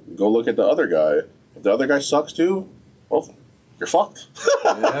know? Go look at the other guy. If the other guy sucks too, well, you're fucked.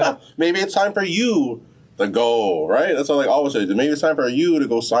 Yeah. Maybe it's time for you to go, right? That's what I always say. Maybe it's time for you to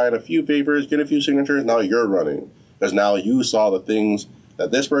go sign a few papers, get a few signatures. Now you're running. Because now you saw the things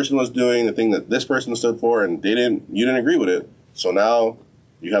that this person was doing, the thing that this person stood for, and you didn't agree with it. So now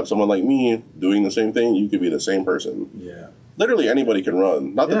you have someone like me doing the same thing. You could be the same person. Yeah. Literally anybody can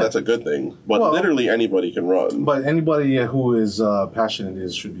run. Not that that's a good thing, but literally anybody can run. But anybody who is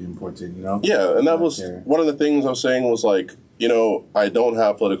passionate should be important, you know? Yeah, and that was one of the things I was saying was like, you know, I don't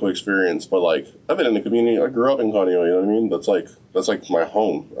have political experience, but like I've been in the community. I grew up in Kaneohe, you know what I mean? That's like my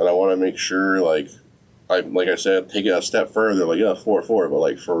home, and I want to make sure like I said, take it a step further. Like 4-4, but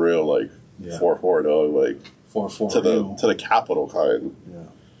like for real, like 4-4, dog, like 4-4 to the capital kind. Yeah.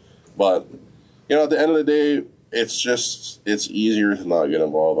 But you know, at the end of the day, it's easier to not get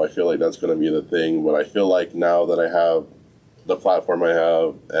involved. I feel like that's going to be the thing. But I feel like now that I have the platform I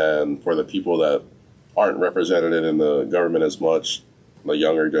have, and for the people that aren't represented in the government as much, the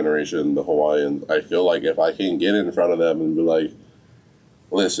younger generation, the Hawaiians, I feel like if I can get in front of them and be like,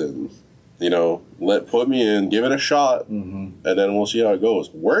 listen, put me in, give it a shot, and then we'll see how it goes.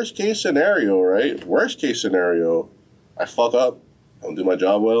 Worst case scenario, right? Worst case scenario, I fuck up, I don't do my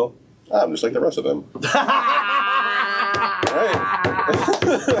job well. I'm just like the rest of them. Right?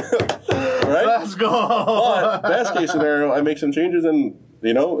 Right? Let's go. But best case scenario, I make some changes and,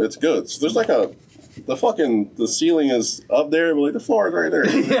 it's good. So there's like the ceiling is up there, but like the floor is right there.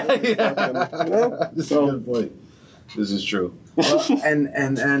 This is a good point. This is true. Well,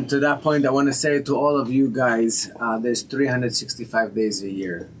 and to that point, I want to say to all of you guys, there's 365 days a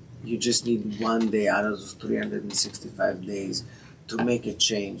year. You just need one day out of those 365 days to make a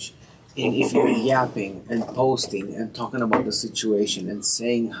change. And if you're yapping and posting and talking about the situation and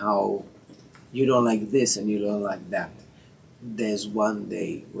saying how you don't like this and you don't like that, there's one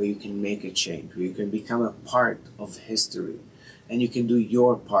day where you can make a change, where you can become a part of history, and you can do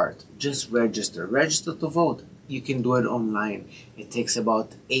your part. Just register to vote. You can do it online. It takes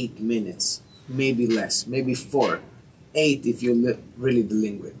about 8 minutes, maybe less, maybe 4. 8 if you're really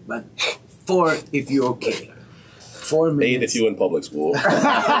delinquent, but 4 if you're okay. 4 minutes. 8 if you're in public school.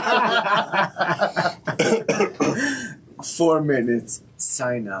 4 minutes,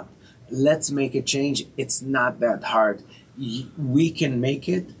 sign up. Let's make a change. It's not that hard. We can make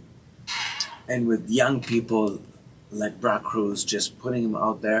it. And with young people like Brah Kruz, just putting him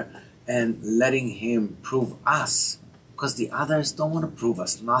out there and letting him prove us. Because the others don't want to prove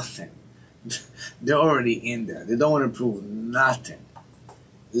us nothing. They're already in there. They don't want to prove nothing.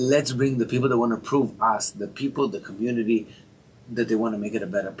 Let's bring the people that want to prove us, the people, the community, that they want to make it a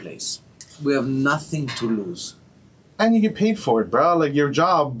better place. We have nothing to lose. And you get paid for it, bro. Like your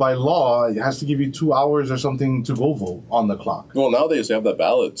job by law, it has to give you 2 hours or something to go vote on the clock. Well, nowadays they have the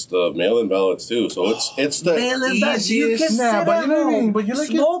ballots, the mail-in ballots too. So it's the Mail-in ballots. You can easiest. sit Nah, but at you know what I mean? home, But you like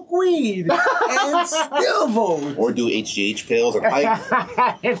smoke weed, and still vote. or do HGH pills and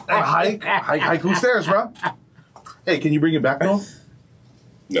hike. hike stairs, bro. Hey, can you bring it back though?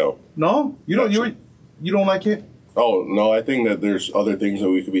 No. No, you don't. Gotcha. You don't like it? Oh no, I think that there's other things that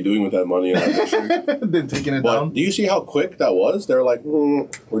we could be doing with that money in our district. Then taking it But down. do you see how quick that was? They're like,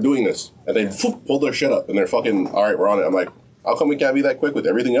 we're doing this, and they pulled their shit up, and they're fucking all right. We're on it. I'm like, how come we can't be that quick with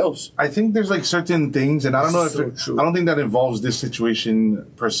everything else? I think there's like certain things, and I don't know if I don't think that involves this situation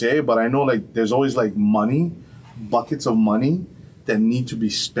per se, but I know like there's always like money, buckets of money that need to be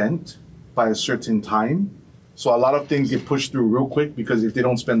spent by a certain time. So a lot of things get pushed through real quick because if they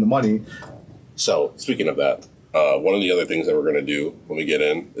don't spend the money. So speaking of that, one of the other things that we're gonna do when we get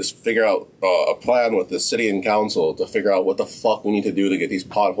in is figure out a plan with the city and council to figure out what the fuck we need to do to get these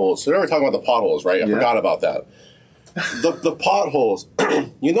potholes. So they were talking about the potholes, right? I forgot about that. The potholes,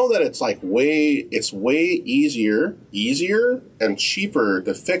 you know that it's like way easier and cheaper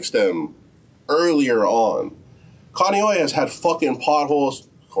to fix them earlier on. Kaneohe has had fucking potholes,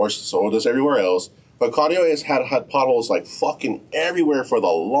 of course, so does everywhere else. But Kaneohe has had potholes like fucking everywhere for the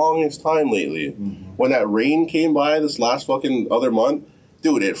longest time lately. Mm-hmm. When that rain came by this last fucking other month,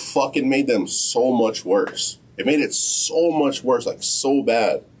 dude, it fucking made them so much worse. It made it so much worse, like so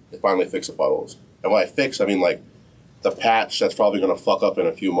bad. They finally fixed the potholes. And when I fix, I mean like the patch that's probably going to fuck up in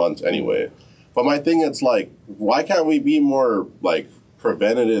a few months anyway. But my thing is like, why can't we be more like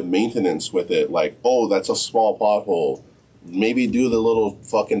preventative maintenance with it? Like, oh, that's a small pothole. Maybe do the little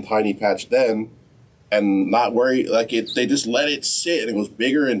fucking tiny patch then. And not worry, like they just let it sit, and it goes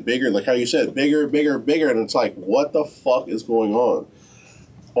bigger and bigger, like how you said, bigger, and it's like, what the fuck is going on?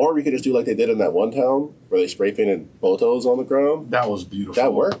 Or we could just do like they did in that one town where they spray painted photos on the ground. That was beautiful.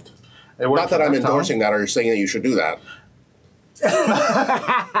 That worked. Not that I'm endorsing that or saying that you should do that.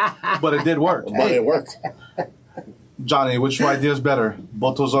 But it did work. But it worked. Johnny, which idea is better?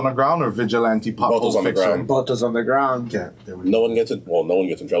 Botos on the ground or vigilante pothole Botos on the fixer? ground. Bottles on the ground. Yeah, there we go. No one gets in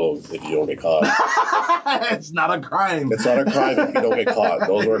trouble if you don't get caught. It's not a crime. It's not a crime if you don't get caught.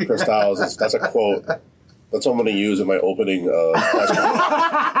 Those were Cristals. That's a quote. That's what I'm going to use in my opening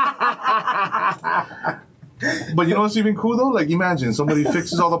But you know what's even cool though? Like imagine somebody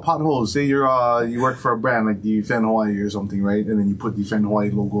fixes all the potholes. Say you work for a brand like Defend Hawaii or something, right? And then you put Defend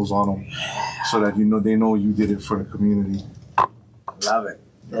Hawaii logos on them so that they know you did it for the community. Love it.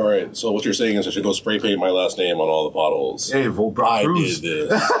 All right, so what you're saying is I should go spray paint my last name on all the potholes. Hey, vote Brah I Kruz. did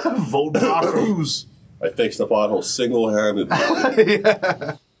this. Vote Brah Kruz. I fixed the pothole single-handedly.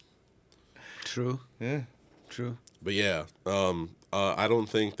 Yeah. True. Yeah. True. But yeah, I don't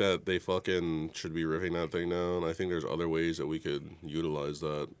think that they fucking should be ripping that thing down. I think there's other ways that we could utilize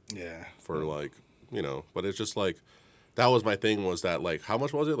that. Yeah. For like, but it's just like, that was my thing was that like, how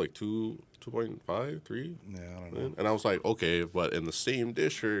much was it? Like 2.5, 3? Yeah, I don't know. And I was like, okay, but in the same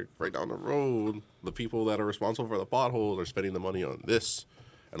district, right down the road, the people that are responsible for the potholes are spending the money on this.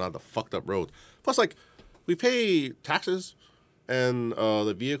 and on the fucked up roads. Plus, like, we pay taxes and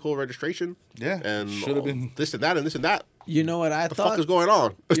the vehicle registration. Yeah, and should have been this and that and this and that. You know what I The thought? fuck is going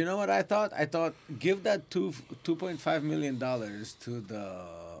on? You know what I thought? I thought give that $2.5 million to the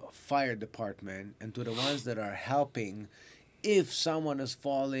fire department and to the ones that are helping. If someone is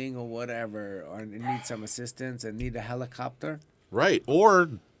falling or whatever, or needs some assistance and need a helicopter, Right, or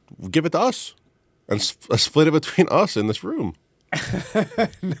give it to us and split it between us in this room.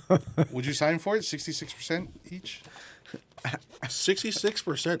 Would you sign for it? 66% each?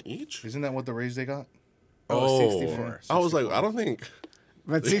 66% each? Isn't that what the raise they got? Oh, 64. I was like, I don't think.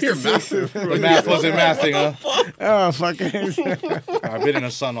 but Your 66. The math wasn't mathing, huh? Oh, fucking. I've been in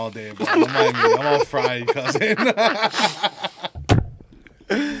the sun all day, bro. Don't mind me. I'm all fried, cousin.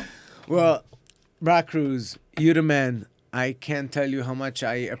 Well, Brah Kruz, you the man. I can't tell you how much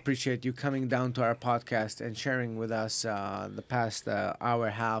I appreciate you coming down to our podcast and sharing with us the past hour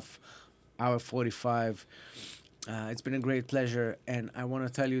half, hour 45. It's been a great pleasure, and I want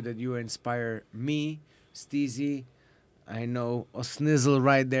to tell you that you inspire me, Steezy, I know Osnizzle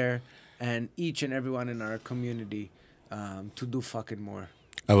right there, and each and everyone in our community to do fucking more.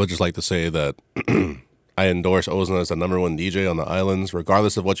 I would just like to say that I endorse Ozna as the #1 DJ on the islands,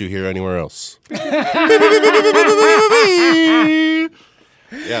 regardless of what you hear anywhere else. Yeah,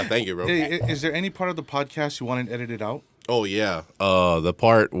 thank you, bro. Hey, is there any part of the podcast you wanted edited out? Oh, yeah. The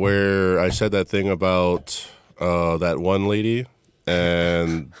part where I said that thing about that one lady,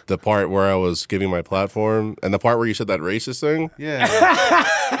 and the part where I was giving my platform, and the part where you said that racist thing. Yeah.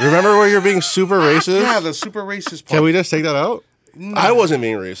 Remember where you're being super racist? Yeah, the super racist part. Can we just take that out? No. I wasn't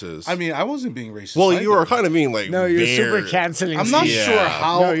being racist. I mean, I wasn't being racist. Well, either. you were kind of being like, No, you're very- super canceling. I'm not Steve. sure Yeah.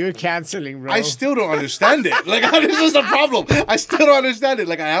 how. No, you're canceling, bro. I still don't understand it. Like, this is the problem. I still don't understand it.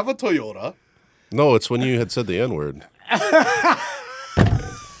 Like, I have a Toyota. No, it's when you had said the N-word.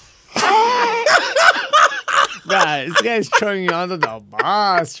 Bruh, this guy's throwing you under the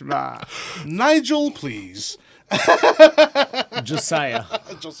bus, bruh. Nigel, please. Josiah.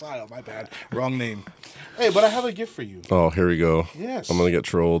 Josiah, my bad. Wrong name. Hey, but I have a gift for you. Oh, here we go. Yes. I'm going to get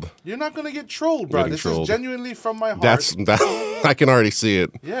trolled. You're not going to get trolled, bro. Getting This trolled. is genuinely from my heart. That I can already see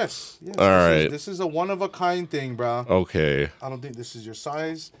it. Yes. All right. This is a one-of-a-kind thing, bro. Okay. I don't think this is your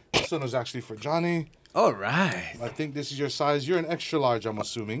size. This one was actually for Johnny. All right. I think this is your size. You're an extra large, I'm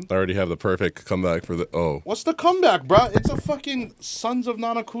assuming. I already have the perfect comeback for the... Oh. What's the comeback, bro? It's a fucking Sons of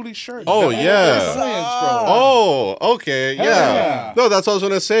Nanakuli shirt. Oh, That's yeah. science, bro. Oh, okay. Yeah. yeah. No, that's what I was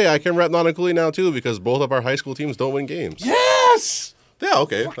going to say. I can rep Nanakuli now, too, because both of our high school teams don't win games. Yes! Yeah,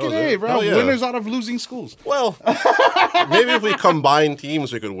 okay. That Fucking was A, it. bro. Oh, yeah. Winners out of losing schools. Well, maybe if we combine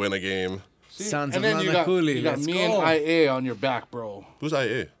teams, we could win a game. Sons And of then you got Nanakuli. me Let's and go. IA on your back, bro. Who's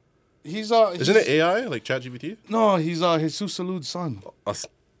IA? He's Isn't it AI, like ChatGPT? No, he's Jesus Salud's son. I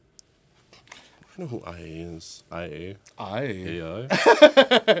know who IA is. IA. IA.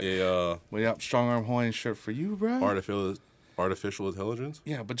 AI. Well, yeah, strong arm Hawaiian shirt for you, bro. Artificial intelligence?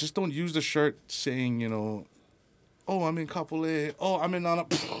 Yeah, but just don't use the shirt saying, you know, oh, I'm in Kapolei. Oh, I'm in Nana.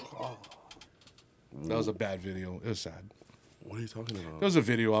 Oh. That was a bad video. It was sad. What are you talking about? There was a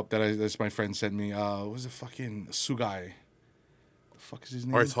video up that my friend sent me. Was it fucking Sugai? The fuck is his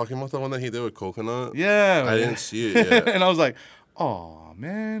name? Are you talking about the one that he did with Coconut? Yeah. I didn't see it yet. And I was like, oh,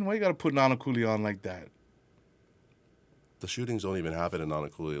 man, why you got to put Nanakuli on like that? The shootings don't even happen in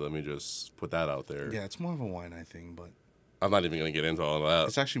Nanakuli. Let me just put that out there. Yeah, it's more of a Waianae thing, but I'm not even going to get into all of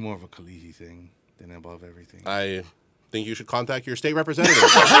it's that. actually more of a Kalihi thing than above everything. I think you should contact your state representative.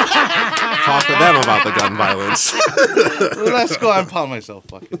 Talk to them about the gun violence. Let's go. I'm proud of myself.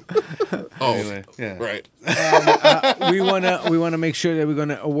 Fucking. Oh, Anyway, yeah. right. we wanna make sure that we're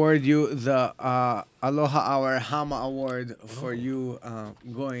gonna award you the Aloha Hour Hama Award for you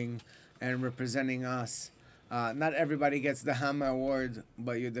going and representing us. Not everybody gets the Hama Award,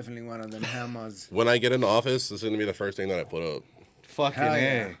 but you're definitely one of them Hamas. When I get into office, this is going to be the first thing that I put up. Fucking Hell A.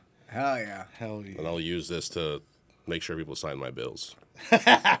 yeah. Hell yeah. Hell And yeah. I'll use this to make sure people sign my bills.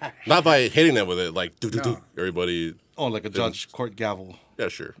 Not by hitting them with it, like, do. Everybody, Oh, like a judge court gavel. yeah,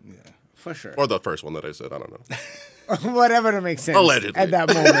 sure. Yeah. For sure. Or the first one that I said, I don't know. Whatever to make sense. Allegedly. At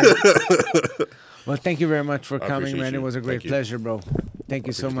that moment. Well, thank you very much for I coming, appreciate man. It you. was a great Thank you. pleasure, bro. Thank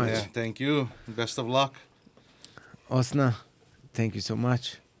you so much. Yeah, thank you. Best of luck. Osna, thank you so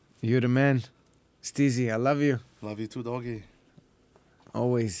much. You're the man. Steezy, I love you. Love you too, doggy.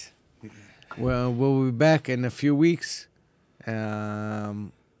 Always. Well, we'll be back in a few weeks. We're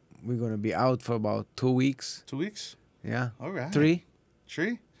going to be out for about 2 weeks. 2 weeks? Yeah. All right. 3.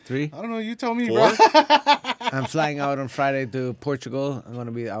 3? 3? I don't know. You tell me, 4? bro. I'm flying out on Friday to Portugal. I'm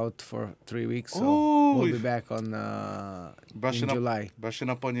gonna be out for 3 weeks, so Ooh. we'll be back on in July. Brushing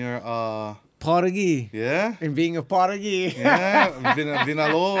up on your Portuguese. yeah. And being a Portuguese. Yeah,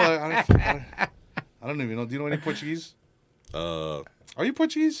 Vinalo. I don't even know. Do you know any Portuguese? Are you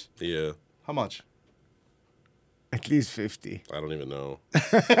Portuguese? Yeah. How much? At least 50. I don't even know.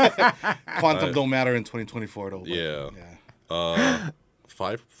 Quantum don't matter in 2024 though. But, Yeah. yeah.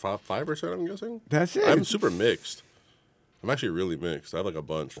 5%, I'm guessing. That's it. I'm super mixed. I'm actually really mixed. I have like a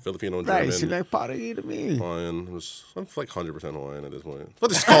bunch. Filipino, Right, German, you like Portuguese to me. Hawaiian. I'm like 100% Hawaiian at this point. We'll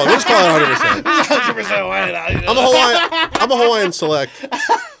just call it 100%. 100% white. I'm a Hawaiian select.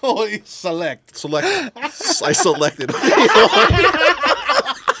 Oh, you select. I selected.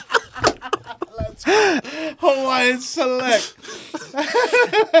 Hawaiian select.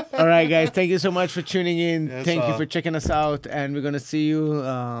 All right, guys. Thank you so much for tuning in. Yes, Thank you for checking us out. And we're going to see you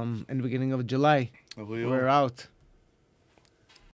in the beginning of July. Julio. We're out.